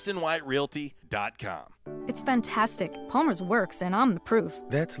at DustinWhiteRealty.com. PalmersSkinTherapy.com. It's fantastic. Palmer's works, and I'm the proof.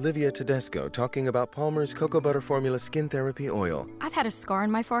 That's Livia Tedesco talking about Palmer's Cocoa Butter Formula Skin Therapy Oil. I've had a scar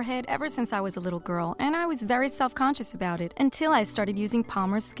on my forehead ever since I was a little girl, and I was very self-conscious about it until I started using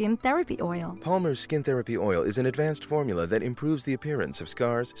Palmer's Skin Therapy Oil. Palmer's Skin Therapy Oil is an advanced formula that improves the appearance of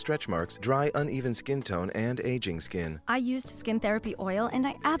scars, stretch marks, dry, uneven skin tone, and aging skin. I used Skin Therapy Oil, and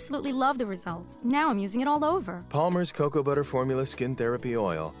I absolutely love the results. Now I'm using it all over. Palmer's Cocoa Butter Formula Skin Therapy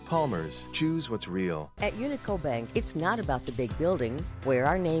Oil. Palmer's. Choose what's real. At Unico Bank, it's not about the big buildings, where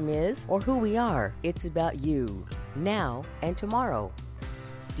our name is, or who we are. It's about you, now and tomorrow.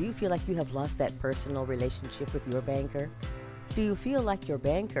 Do you feel like you have lost that personal relationship with your banker? Do you feel like your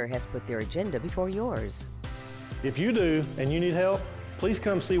banker has put their agenda before yours? If you do and you need help, please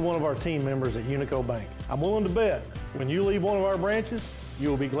come see one of our team members at Unico Bank. I'm willing to bet when you leave one of our branches, you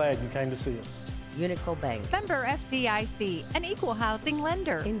will be glad you came to see us. Unico Bank. Member FDIC, an equal housing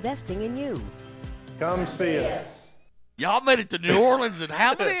lender. Investing in you. Come see us. Y'all made it to New Orleans in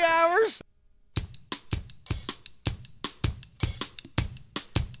how many hours?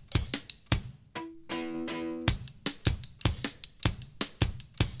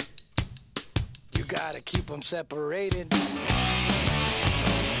 You gotta keep them separated.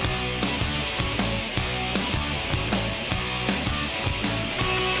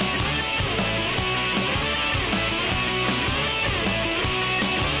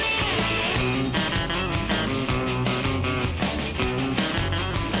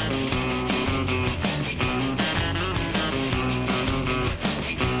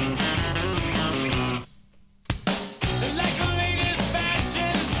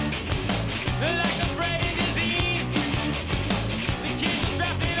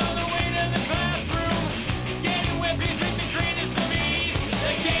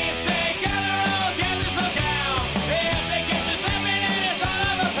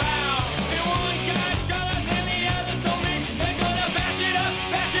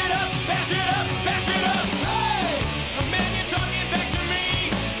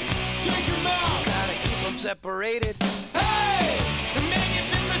 Separated. Hey! The man you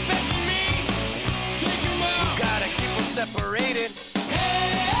disrespecting me. Take him out. You gotta keep them separated.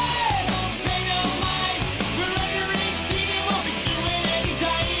 Hey! Don't pay no mind. We're under 18 and won't be doing any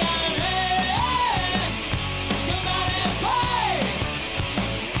time. Hey! Come out and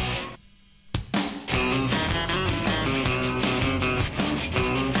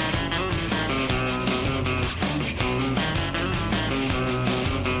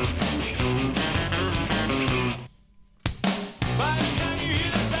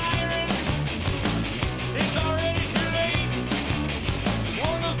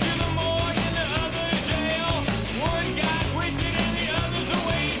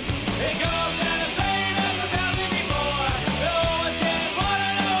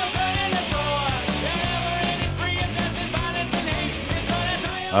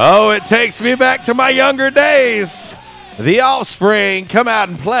Oh, it takes me back to my younger days. The Offspring, Come Out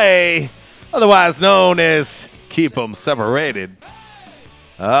and Play, otherwise known as Keep 'Em Separated.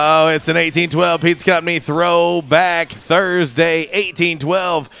 Oh, it's an 1812 Pizza Company Throwback Thursday,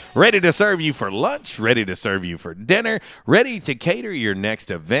 1812. Ready to serve you for lunch, ready to serve you for dinner, ready to cater your next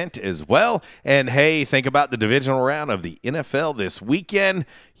event as well. And hey, think about the divisional round of the NFL this weekend.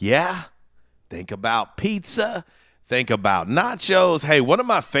 Yeah, think about pizza. Think about nachos. Hey, one of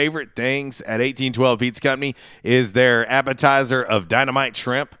my favorite things at 1812 Pizza Company is their appetizer of dynamite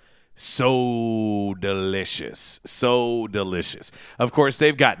shrimp. So delicious. So delicious. Of course,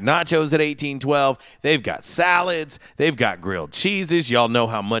 they've got nachos at 1812. They've got salads. They've got grilled cheeses. Y'all know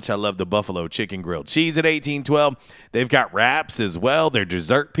how much I love the buffalo chicken grilled cheese at 1812. They've got wraps as well. Their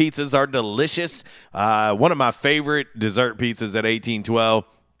dessert pizzas are delicious. One of my favorite dessert pizzas at 1812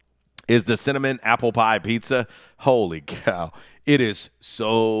 is the cinnamon apple pie pizza. Holy cow. It is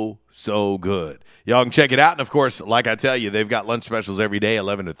so, so good. Y'all can check it out. And, of course, like I tell you, they've got lunch specials every day,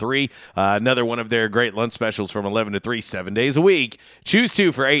 11 to 3. Another one of their great lunch specials from 11 to 3, 7 days a week. Choose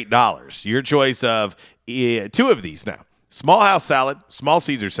two for $8. Your choice of two of these now. Small house salad, small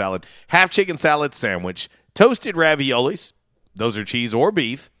Caesar salad, half chicken salad sandwich, toasted raviolis. Those are cheese or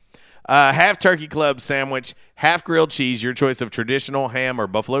beef. Half turkey club sandwich, half grilled cheese, your choice of traditional ham or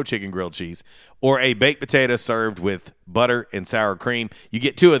buffalo chicken grilled cheese, or a baked potato served with butter and sour cream. You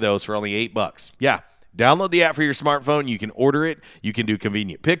get two of those for only $8. Yeah. Download the app for your smartphone. You can order it. You can do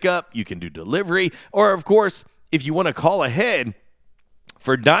convenient pickup. You can do delivery. Or, of course, if you want to call ahead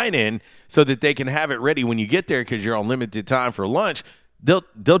for dine-in so that they can have it ready when you get there because you're on limited time for lunch, they'll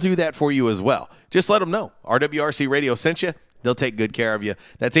do that for you as well. Just let them know. RWRC Radio sent you. They'll take good care of you.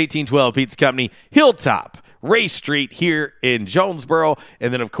 That's 1812 Pizza Company, Hilltop, Race Street here in Jonesboro.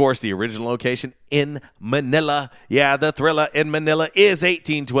 And then, of course, the original location in Manila. Yeah, the Thrilla in Manila is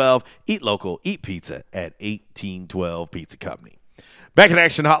 1812. Eat local, eat pizza at 1812 Pizza Company. Back in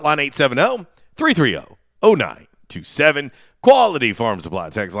action, hotline 870-330-0927. Quality Farm Supply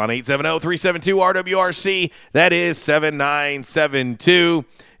text line 870-372-RWRC. That is 7972.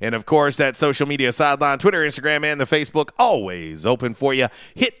 And, of course, that social media sideline, Twitter, Instagram, and the Facebook, always open for you.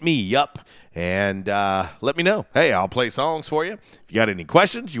 Hit me up and let me know. Hey, I'll play songs for you. If you got any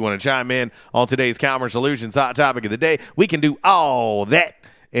questions, you want to chime in on today's Calmer Solutions Hot Topic of the Day, we can do all that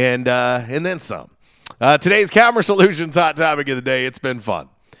and then some. Today's Calmer Solutions Hot Topic of the Day, it's been fun.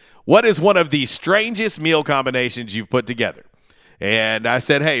 What is one of the strangest meal combinations you've put together? And I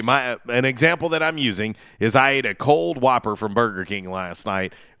said, hey, an example that I'm using is I ate a cold Whopper from Burger King last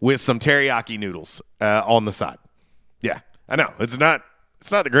night with some teriyaki noodles on the side. Yeah, I know. It's not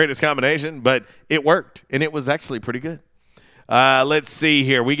the greatest combination, but it worked, and it was actually pretty good. Let's see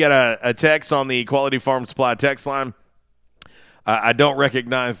here. We got a text on the Quality Farm Supply text line. I don't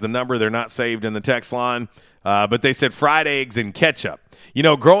recognize the number. They're not saved in the text line, but they said fried eggs and ketchup. You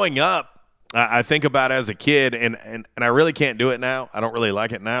know, growing up, I think about as a kid, and I really can't do it now. I don't really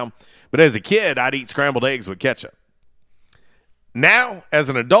like it now. But as a kid, I'd eat scrambled eggs with ketchup. Now, as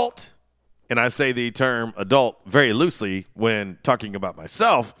an adult, and I say the term adult very loosely when talking about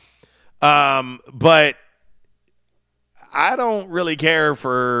myself, but I don't really care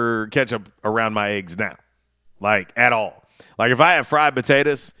for ketchup around my eggs now, like at all. Like if I have fried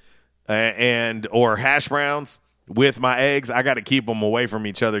potatoes or hash browns with my eggs, I got to keep them away from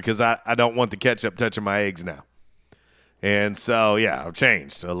each other because I don't want the ketchup touching my eggs now. And so, yeah, I've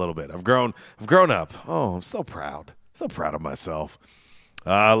changed a little bit. I've grown up. Oh, I'm so proud. So proud of myself.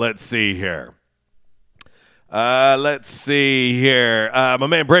 Let's see here. My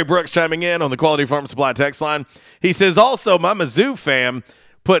man Bray Brooks chiming in on the Quality Farm Supply text line. He says, also, my Mizzou fam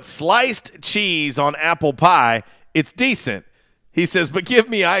put sliced cheese on apple pie. It's decent. He says, but give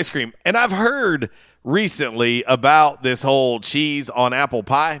me ice cream. And I've heard recently about this whole cheese on apple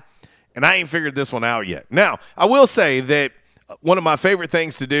pie, and I ain't figured this one out yet. Now, I will say that one of my favorite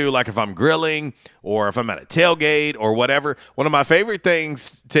things to do, like if I'm grilling or if I'm at a tailgate or whatever, one of my favorite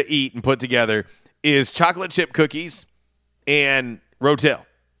things to eat and put together is chocolate chip cookies and Rotel.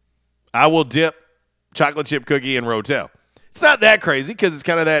 I will dip chocolate chip cookie in Rotel. It's not that crazy because it's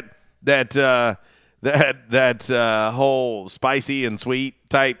kind of that whole spicy and sweet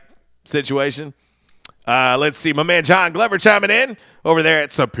type situation. Let's see. My man John Glover chiming in over there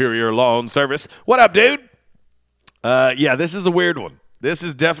at Superior Lawn Service. What up, dude? Yeah, this is a weird one. This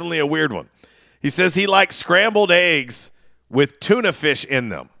is definitely a weird one. He says he likes scrambled eggs with tuna fish in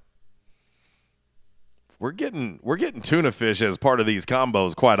them. We're getting tuna fish as part of these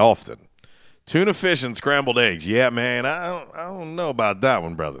combos quite often. Tuna fish and scrambled eggs. Yeah, man, I don't know about that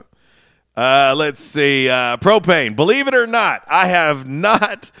one, brother. Let's see. Propane. Believe it or not, I have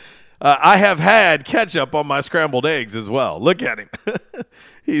not. I have had ketchup on my scrambled eggs as well. Look at him.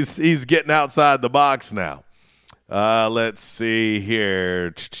 He's getting outside the box now. Let's see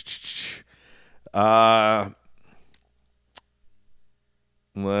here.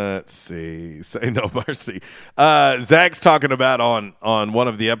 Let's see. Say no mercy. Zach's talking about on one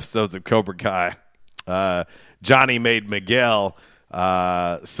of the episodes of Cobra Kai. Johnny made Miguel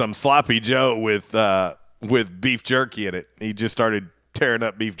some sloppy Joe with beef jerky in it. He just started tearing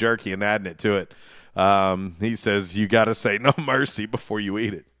up beef jerky and adding it to it. He says you got to say no mercy before you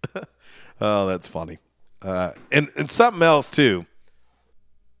eat it. Oh, that's funny. And something else too.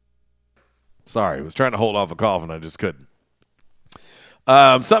 Sorry, I was trying to hold off a cough and I just couldn't.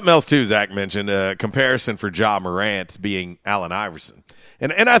 Something else too, Zach mentioned a comparison for Ja Morant being Allen Iverson,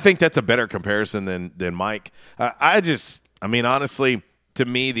 and I think that's a better comparison than Mike. I mean, honestly, to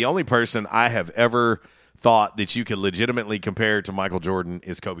me, the only person I have ever thought that you could legitimately compare to Michael Jordan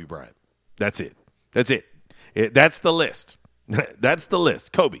is Kobe Bryant. That's it. That's the list. That's the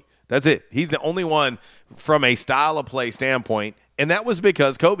list. Kobe. That's it. He's the only one from a style of play standpoint, and that was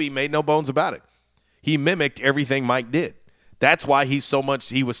because Kobe made no bones about it. He mimicked everything Mike did. That's why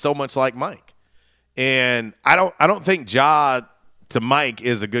he was so much like Mike. And I don't think Ja to Mike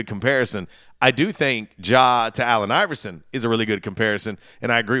is a good comparison. I do think Ja to Allen Iverson is a really good comparison,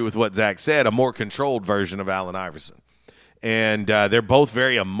 and I agree with what Zach said, a more controlled version of Allen Iverson. And they're both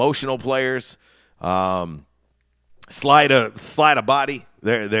very emotional players. Slight of body.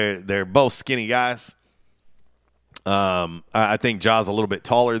 They're both skinny guys. I think Ja's a little bit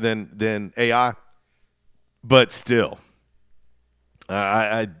taller than AI, but still.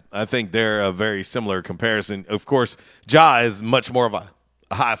 I think they're a very similar comparison. Of course, Ja is much more of a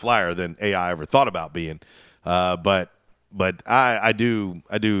high flyer than AI ever thought about being. But I do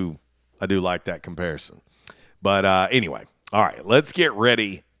like that comparison. But anyway, all right, let's get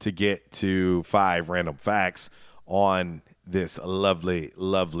ready to get to 5 random facts on this lovely,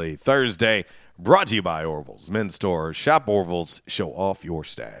 lovely Thursday. Brought to you by Orville's Men's Store. Shop Orville's, show off your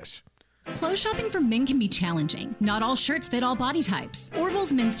stash. Clothes shopping for men can be challenging. Not all shirts fit all body types.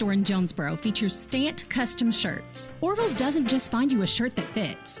 Orville's Men's Store in Jonesboro features Stant custom shirts. Orville's doesn't just find you a shirt that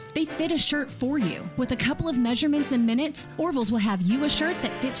fits. They fit a shirt for you. With a couple of measurements and minutes, Orville's will have you a shirt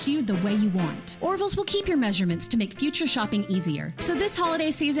that fits you the way you want. Orville's will keep your measurements to make future shopping easier. So this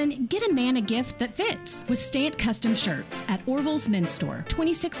holiday season, get a man a gift that fits with Stant custom shirts at Orville's Men's Store,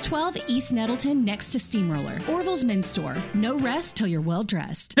 2612 East Nettleton, next to Steamroller. Orville's Men's Store. No rest till you're well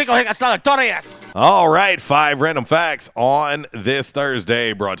dressed. All right, 5 random facts on this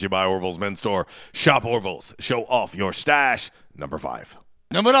Thursday, brought to you by Orville's Men's Store. Shop Orville's, show off your stash. Number 5.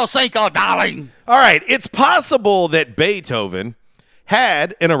 Numero 5, darling. All right, it's possible that Beethoven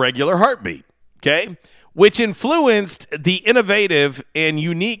had an irregular heartbeat, okay, which influenced the innovative and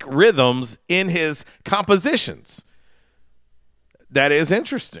unique rhythms in his compositions. That is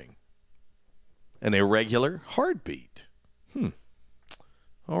interesting. An irregular heartbeat.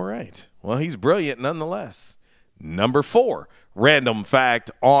 All right. Well, he's brilliant nonetheless. Number 4, random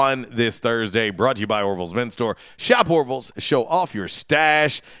fact on this Thursday, brought to you by Orville's Men's Store. Shop Orville's, show off your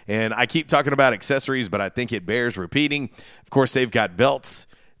stash. And I keep talking about accessories, but I think it bears repeating. Of course, they've got belts.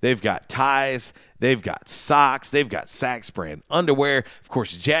 They've got ties. They've got socks. They've got Sax brand underwear. Of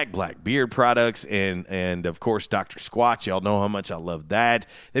course, Jack Black beard products. And of course, Dr. Squatch. Y'all know how much I love that.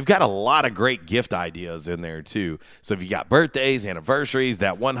 They've got a lot of great gift ideas in there, too. So if you got birthdays, anniversaries,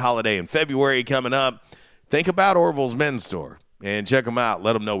 that one holiday in February coming up, think about Orville's Men's Store and check them out.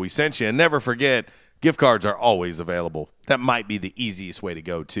 Let them know we sent you. And never forget, gift cards are always available. That might be the easiest way to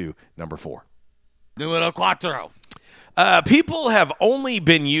go to number 4. Numero 4. People have only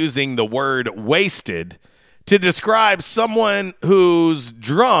been using the word wasted to describe someone who's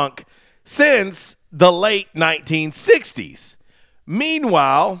drunk since the late 1960s.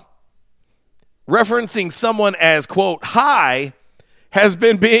 Meanwhile, referencing someone as, quote, high has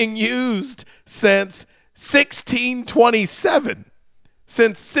been being used since 1627.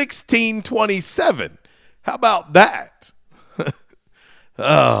 Since 1627. How about that?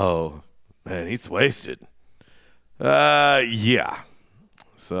 Oh, man, he's wasted. Yeah.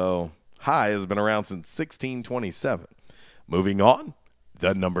 So, high has been around since 1627. Moving on,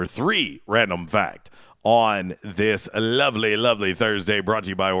 the number 3 random fact on this lovely, lovely Thursday, brought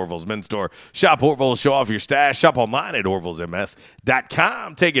to you by Orville's Men's Store. Shop Orville, show off your stash. Shop online at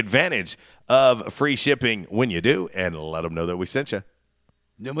orvillesms.com. Take advantage of free shipping when you do, and let them know that we sent you.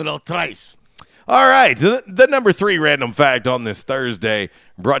 Numero 3. All right, the number 3 random fact on this Thursday,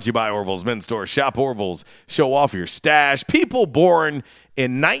 brought to you by Orville's Men's Store. Shop Orville's, show off your stash. People born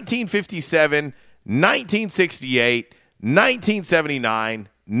in 1957, 1968, 1979,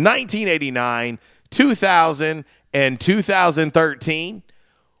 1989, 2000, and 2013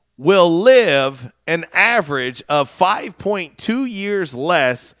 will live an average of 5.2 years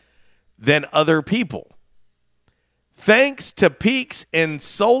less than other people. Thanks to peaks in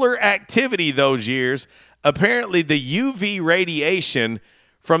solar activity those years, apparently the UV radiation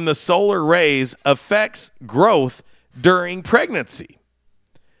from the solar rays affects growth during pregnancy.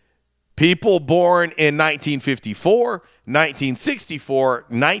 People born in 1954, 1964,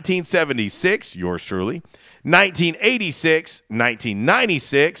 1976, yours truly, 1986,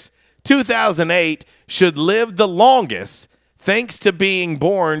 1996, 2008 should live the longest thanks to being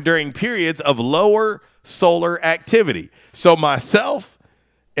born during periods of lower solar activity. So myself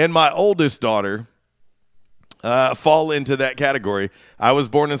and my oldest daughter fall into that category. I was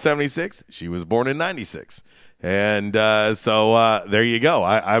born in 76. She was born in 96. And so there you go.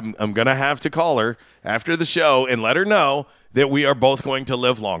 I'm going to have to call her after the show and let her know that we are both going to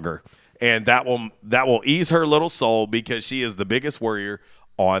live longer. And that will ease her little soul because she is the biggest warrior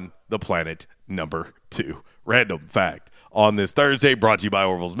on the planet. Number 2 random fact on this Thursday, brought to you by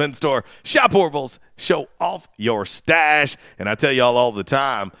Orville's Men's Store. Shop Orville's, show off your stash. And I tell y'all all the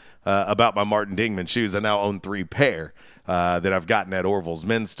time about my Martin Dingman shoes. I now own 3 pair that I've gotten at Orville's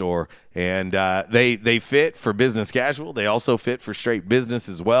Men's Store. And they fit for business casual. They also fit for straight business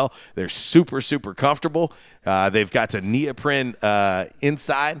as well. They're super, super comfortable. They've got a neoprene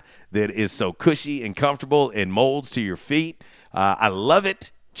inside that is so cushy and comfortable and molds to your feet. I love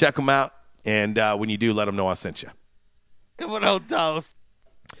it. Check them out. And when you do, let them know I sent you. Come on, toast.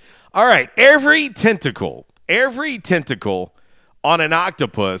 All right. Every tentacle on an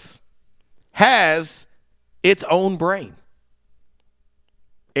octopus has its own brain.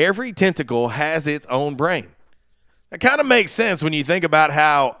 every tentacle has its own brain. That kind of makes sense when you think about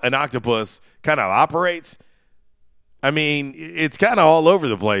how an octopus kind of operates. I mean, it's kind of all over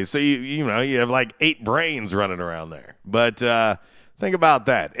the place. So, you have like 8 brains running around there. But think about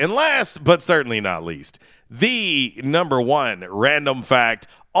that. And last, but certainly not least, the number one random fact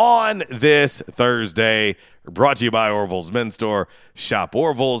on this Thursday, brought to you by Orville's Men's Store. Shop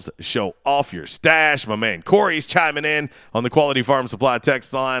Orville's, show off your stash. My man Corey's chiming in on the Quality Farm Supply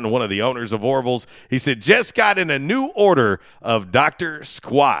text line, one of the owners of Orville's. He said, just got in a new order of Dr.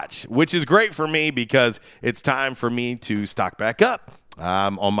 Squatch, which is great for me because it's time for me to stock back up.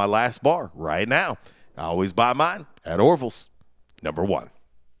 I'm on my last bar right now. I always buy mine at Orville's. Number one.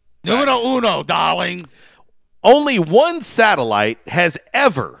 Numero uno, darling. Only one satellite has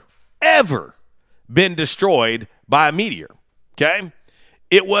ever been destroyed by a meteor, okay?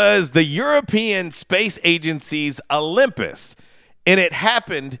 It was the European Space Agency's Olympus, and it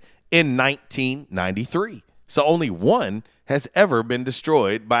happened in 1993. So only one has ever been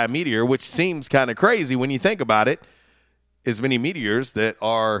destroyed by a meteor, which seems kind of crazy when you think about it. As many meteors that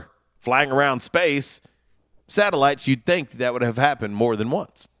are flying around space, satellites, you'd think that would have happened more than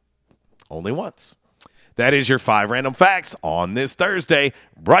once. Only once. That is your 5 random facts on this Thursday,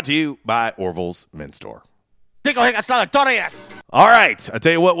 brought to you by Orville's Men's Store. All right, I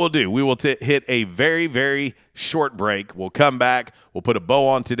tell you what we'll do. We will hit a very, very short break. We'll come back. We'll put a bow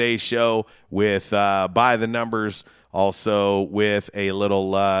on today's show with By the Numbers, also with a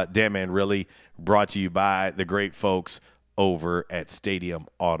little Damn Man Really, brought to you by the great folks over at Stadium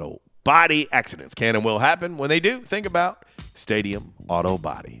Auto Body. Accidents can and will happen. When they do, think about Stadium Auto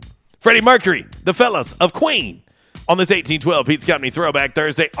Body. Freddie Mercury, the fellas of Queen, on this 1812 Pete's Company Throwback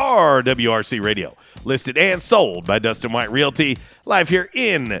Thursday, RWRC Radio. Listed and sold by Dustin White Realty. Live here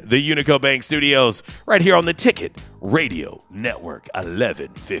in the Unico Bank Studios, right here on the Ticket Radio Network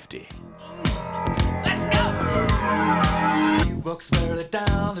 1150. Let's go! He walks further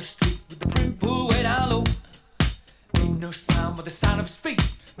down the street with the brim pulled way down low. Ain't no sound but the sound of his feet.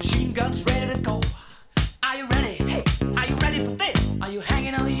 Machine guns ready to go. Are you ready? Hey, are you ready for this? Are you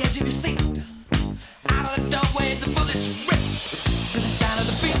hanging on the edge of your seat? Out of the doorway, the bullets rip to the sound of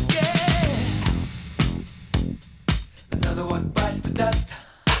the beat, yeah. Another one bites the dust.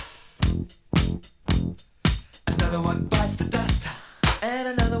 Another one bites the dust. And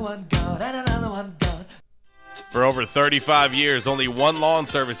another one gone, and another one gone. For over 35 years, only one lawn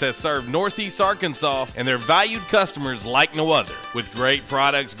service has served Northeast Arkansas and their valued customers like no other. With great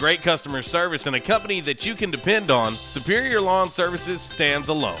products, great customer service, and a company that you can depend on, Superior Lawn Services stands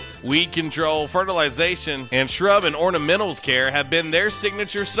alone. Weed control, fertilization, and shrub and ornamentals care have been their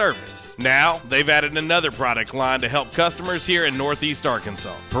signature service. Now, they've added another product line to help customers here in Northeast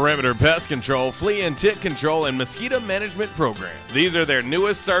Arkansas. Perimeter Pest Control, Flea and Tick Control, and Mosquito Management Program. These are their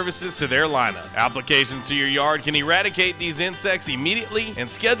newest services to their lineup. Applications to your yard can eradicate these insects immediately, and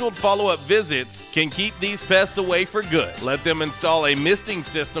scheduled follow-up visits can keep these pests away for good. Let them install a misting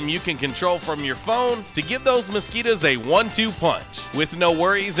system you can control from your phone to give those mosquitoes a 1-2 punch. With no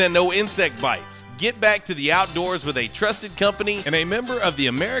worries and no insect bites. Get back to the outdoors with a trusted company and a member of the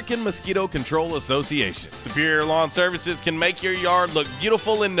American Mosquito Control Association. Superior Lawn Services can make your yard look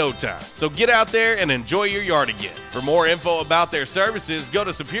beautiful in no time. So get out there and enjoy your yard again. For more info about their services, go to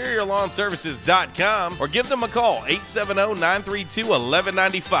superiorlawnservices.com or give them a call,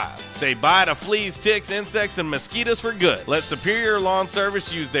 870-932-1195. Say bye to fleas, ticks, insects, and mosquitoes for good. Let Superior Lawn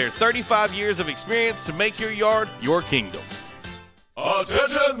Service use their 35 years of experience to make your yard your kingdom.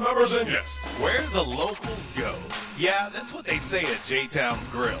 Attention members and guests. Where the locals go. Yeah, that's what they say at J-Town's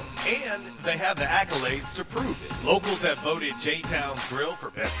Grill. And they have the accolades to prove it. Locals have voted J-Town's Grill for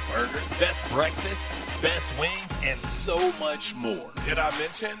best burger, best breakfast, best wings, and so much more. Did I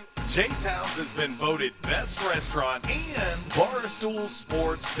mention? J-Town's has been voted best restaurant and Barstool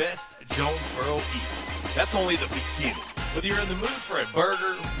Sports best Jonesboro Eats. That's only the beginning. Whether you're in the mood for a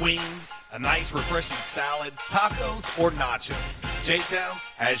burger, wings, a nice refreshing salad, tacos, or nachos,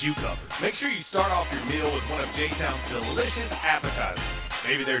 J-Town's has you covered. Make sure you start off your meal with one of J-Town's delicious appetizers.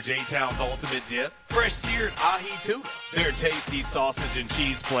 Maybe their J-Town's ultimate dip, fresh seared ahi tuna, their tasty sausage and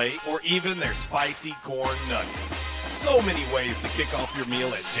cheese plate, or even their spicy corn nuggets. So many ways to kick off your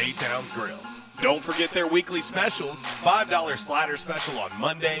meal at J-Town's Grill. Don't forget their weekly specials, $5 slider special on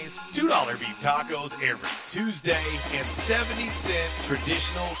Mondays, $2 beef tacos every Tuesday, and 70-cent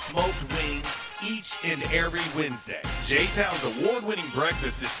traditional smoked wings each and every Wednesday. J-Town's award-winning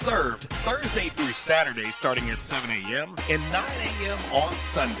breakfast is served Thursday through Saturday starting at 7 a.m. and 9 a.m. on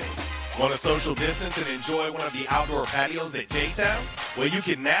Sundays. Want to social distance and enjoy one of the outdoor patios at J-Town's? Well, you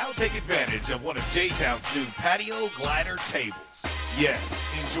can now take advantage of one of J-Town's new patio glider tables. Yes,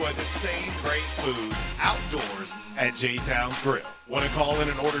 enjoy the same great food outdoors at J-Town's Grill. Want to call in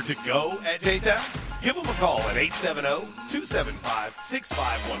an order to go at J-Town's? Give them a call at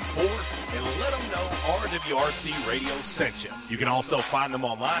 870-275-6514 and let them know RWRC Radio sent you. You can also find them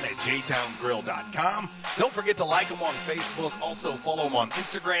online at jtownsgrill.com. Don't forget to like them on Facebook. Also follow them on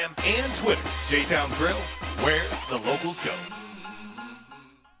Instagram and Twitter. J-Town's Grill, where the locals go.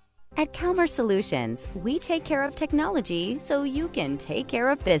 At Calmer Solutions, we take care of technology so you can take care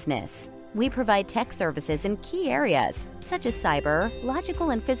of business. We provide tech services in key areas such as cyber, logical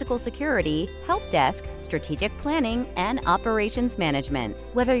and physical security, help desk, strategic planning, and operations management.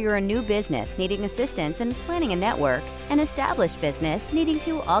 Whether you're a new business needing assistance in planning a network, an established business needing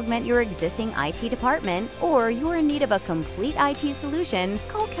to augment your existing IT department, or you're in need of a complete IT solution,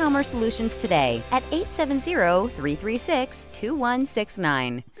 call Calmer Solutions today at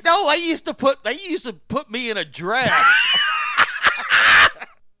 870-336-2169. No, they used to put me in a dress.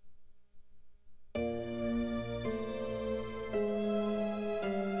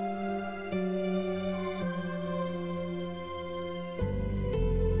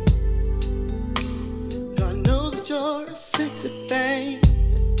 You're a sexy thing.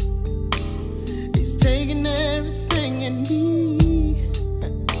 He's taking everything in me.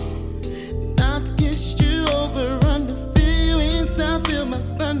 Not to kiss you over under, feel inside, feel my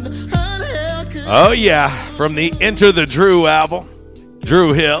thunder. Oh yeah, from the Enter the Drew album,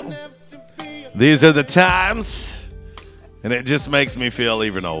 Drew Hill. These are the times, and it just makes me feel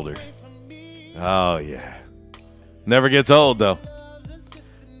even older. Oh yeah, never gets old though.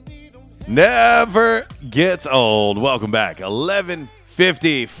 Never gets old. Welcome back.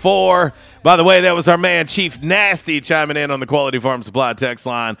 11:54. By the way, that was our man Chief Nasty chiming in on the Quality Farm Supply text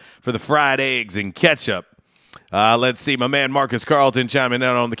line for the fried eggs and ketchup. Let's see. My man Marcus Carlton chiming in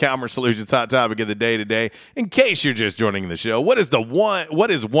on the Calmer Solutions hot topic of the day today. In case you're just joining the show, what is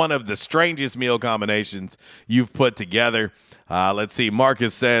one of the strangest meal combinations you've put together? Let's see.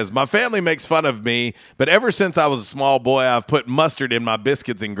 Marcus says, my family makes fun of me, but ever since I was a small boy, I've put mustard in my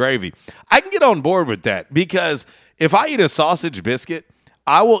biscuits and gravy. I can get on board with that because if I eat a sausage biscuit,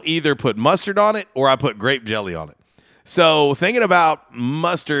 I will either put mustard on it or I put grape jelly on it. So thinking about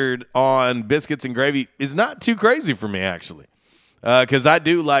mustard on biscuits and gravy is not too crazy for me, actually, because I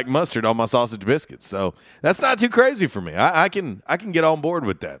do like mustard on my sausage biscuits. So that's not too crazy for me. I can get on board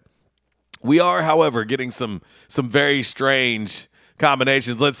with that. We are, however, getting some very strange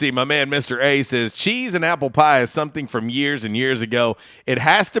combinations. Let's see. My man, Mr. A, says cheese and apple pie is something from years and years ago. It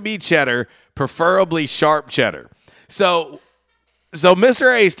has to be cheddar, preferably sharp cheddar. So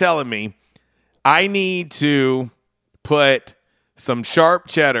Mr. A is telling me I need to put some sharp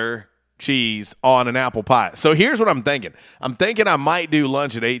cheddar cheese on an apple pie. So here's what I'm thinking. I'm thinking I might do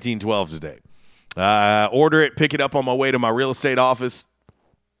lunch at 1812 today. Order it, pick it up on my way to my real estate office.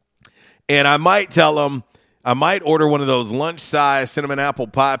 And I might tell them, I might order one of those lunch-size cinnamon apple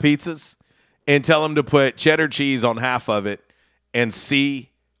pie pizzas and tell them to put cheddar cheese on half of it and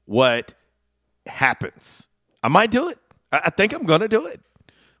see what happens. I might do it. I think I'm going to do it.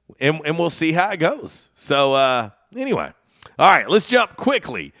 And we'll see how it goes. So, anyway. All right, let's jump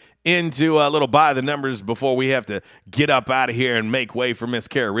quickly into a little by the numbers before we have to get up out of here and make way for Miss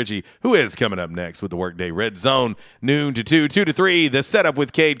Kara Ritchie, who is coming up next with the Workday Red Zone, noon to 2, 2 to 3. The setup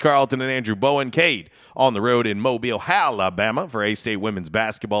with Cade Carlton and Andrew Bowen. Cade on the road in Mobile, Alabama for A-State women's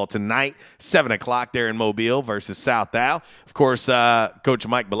basketball tonight, 7 o'clock there in Mobile versus South Al. Of course, Coach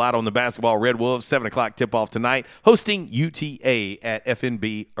Mike Bellato on the basketball Red Wolves, 7 o'clock tip-off tonight, hosting UTA at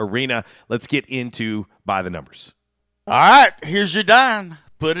FNB Arena. Let's get into by the numbers. All right, here's your dime.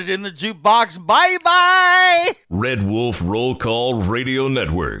 Put it in the jukebox. Bye-bye. Red Wolf Roll Call Radio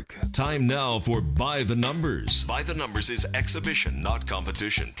Network. Time now for By the Numbers. By the Numbers is exhibition, not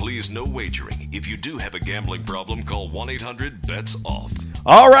competition. Please, no wagering. If you do have a gambling problem, call 1-800-BETS-OFF.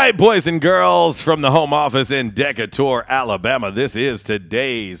 All right, boys and girls from the home office in Decatur, Alabama. This is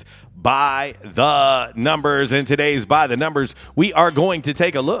today's By the Numbers. And today's By the Numbers, we are going to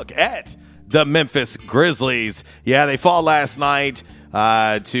take a look at the Memphis Grizzlies. Yeah, they fall last night to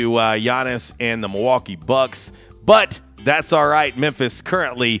Giannis and the Milwaukee Bucks. But that's all right. Memphis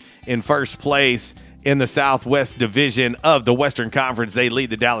currently in first place in the Southwest Division of the Western Conference. They lead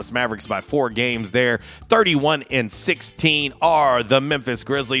the Dallas Mavericks by 4 games there. 31-16 are the Memphis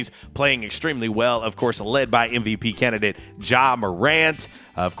Grizzlies, playing extremely well, of course, led by MVP candidate Ja Morant.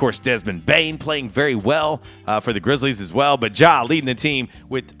 Of course, Desmond Bane playing very well for the Grizzlies as well. But Ja leading the team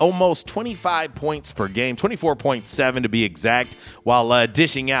with almost 25 points per game, 24.7 to be exact, while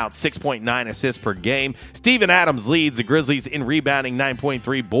dishing out 6.9 assists per game. Steven Adams leads the Grizzlies in rebounding,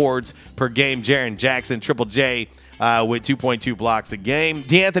 9.3 boards per game. Jaren Jackson, Triple J, with 2.2 blocks a game.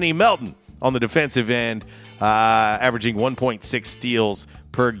 D'Anthony Melton on the defensive end, averaging 1.6 steals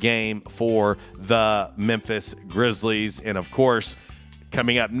per game for the Memphis Grizzlies. And, of course,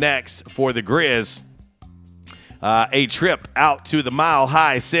 coming up next for the Grizz, a trip out to the Mile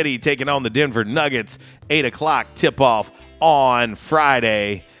High City, taking on the Denver Nuggets, 8 o'clock tip-off on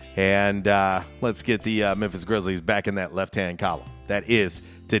Friday. And let's get the Memphis Grizzlies back in that left-hand column. That is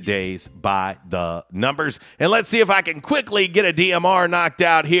today's By the Numbers. And let's see if I can quickly get a DMR knocked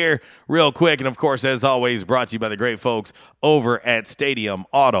out here real quick. And, of course, as always, brought to you by the great folks over at Stadium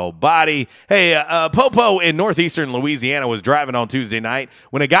Auto Body. Hey, Popo in northeastern Louisiana was driving on Tuesday night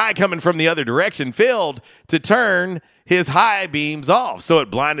when a guy coming from the other direction failed to turn his high beams off. So it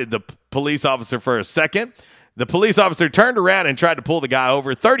blinded the police officer for a second. The police officer turned around and tried to pull the guy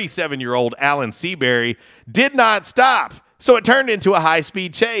over. 37-year-old Alan Seabury did not stop. So it turned into a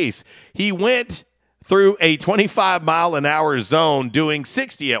high-speed chase. He went through a 25-mile-an-hour zone, doing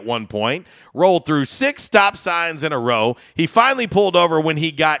 60 at one point, rolled through 6 stop signs in a row. He finally pulled over when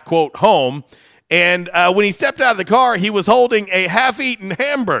he got, quote, home. And when he stepped out of the car, he was holding a half-eaten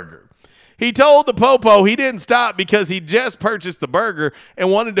hamburger. He told the Popo he didn't stop because he just purchased the burger and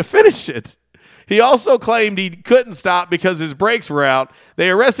wanted to finish it. He also claimed he couldn't stop because his brakes were out. They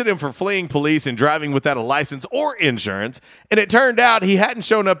arrested him for fleeing police and driving without a license or insurance, and it turned out he hadn't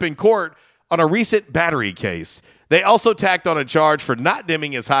shown up in court on a recent battery case. They also tacked on a charge for not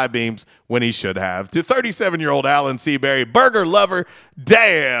dimming his high beams when he should have. To 37-year-old Alan Seabury, burger lover,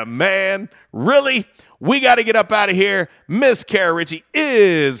 damn, man, really? We got to get up out of here. Miss Kara Ritchie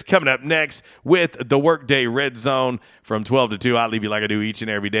is coming up next with the Workday Red Zone from 12 to 2. I'll leave you like I do each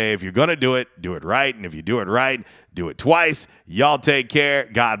and every day. If you're going to do it right. And if you do it right, do it twice. Y'all take care.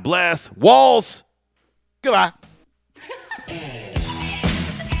 God bless. Walls. Goodbye.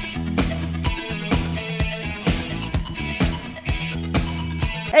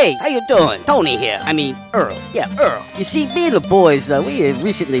 Hey, how you doing? Tony here. Earl. Yeah, Earl. You see, me and the boys, we have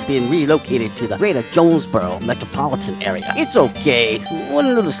recently been relocated to the greater Jonesboro metropolitan area. It's okay.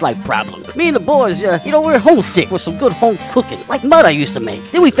 One little slight problem. Me and the boys, we're homesick for some good home cooking, like Mother used to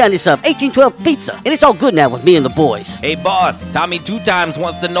make. Then we found this 1812 pizza, and it's all good now with me and the boys. Hey, boss, Tommy 2 Times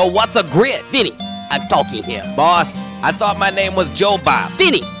wants to know what's a grit. Vinny, I'm talking here. Boss, I thought my name was Joe Bob.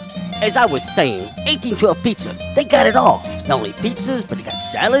 Vinny! As I was saying, 1812 Pizza, they got it all. Not only pizzas, but they got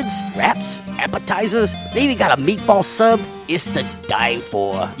salads, wraps, appetizers. They even got a meatball sub. It's to die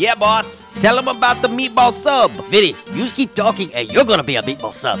for. Yeah, boss. Tell them about the meatball sub. Vinny, you just keep talking and you're gonna be a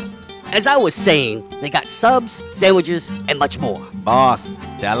meatball sub. As I was saying, they got subs, sandwiches, and much more. Boss,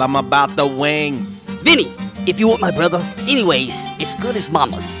 tell them about the wings. Vinny, if you want my brother, anyways, it's good as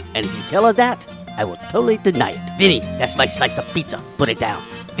mama's. And if you tell her that, I will totally deny it. Vinny, that's my slice of pizza. Put it down.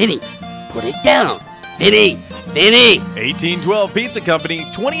 Vinny, put it down. Vinny! 1812 Pizza Company,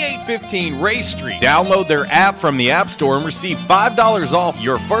 2815 Ray Street. Download their app from the App Store and receive $5 off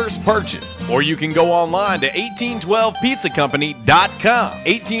your first purchase. Or you can go online to 1812pizzacompany.com.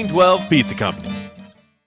 1812 Pizza Company.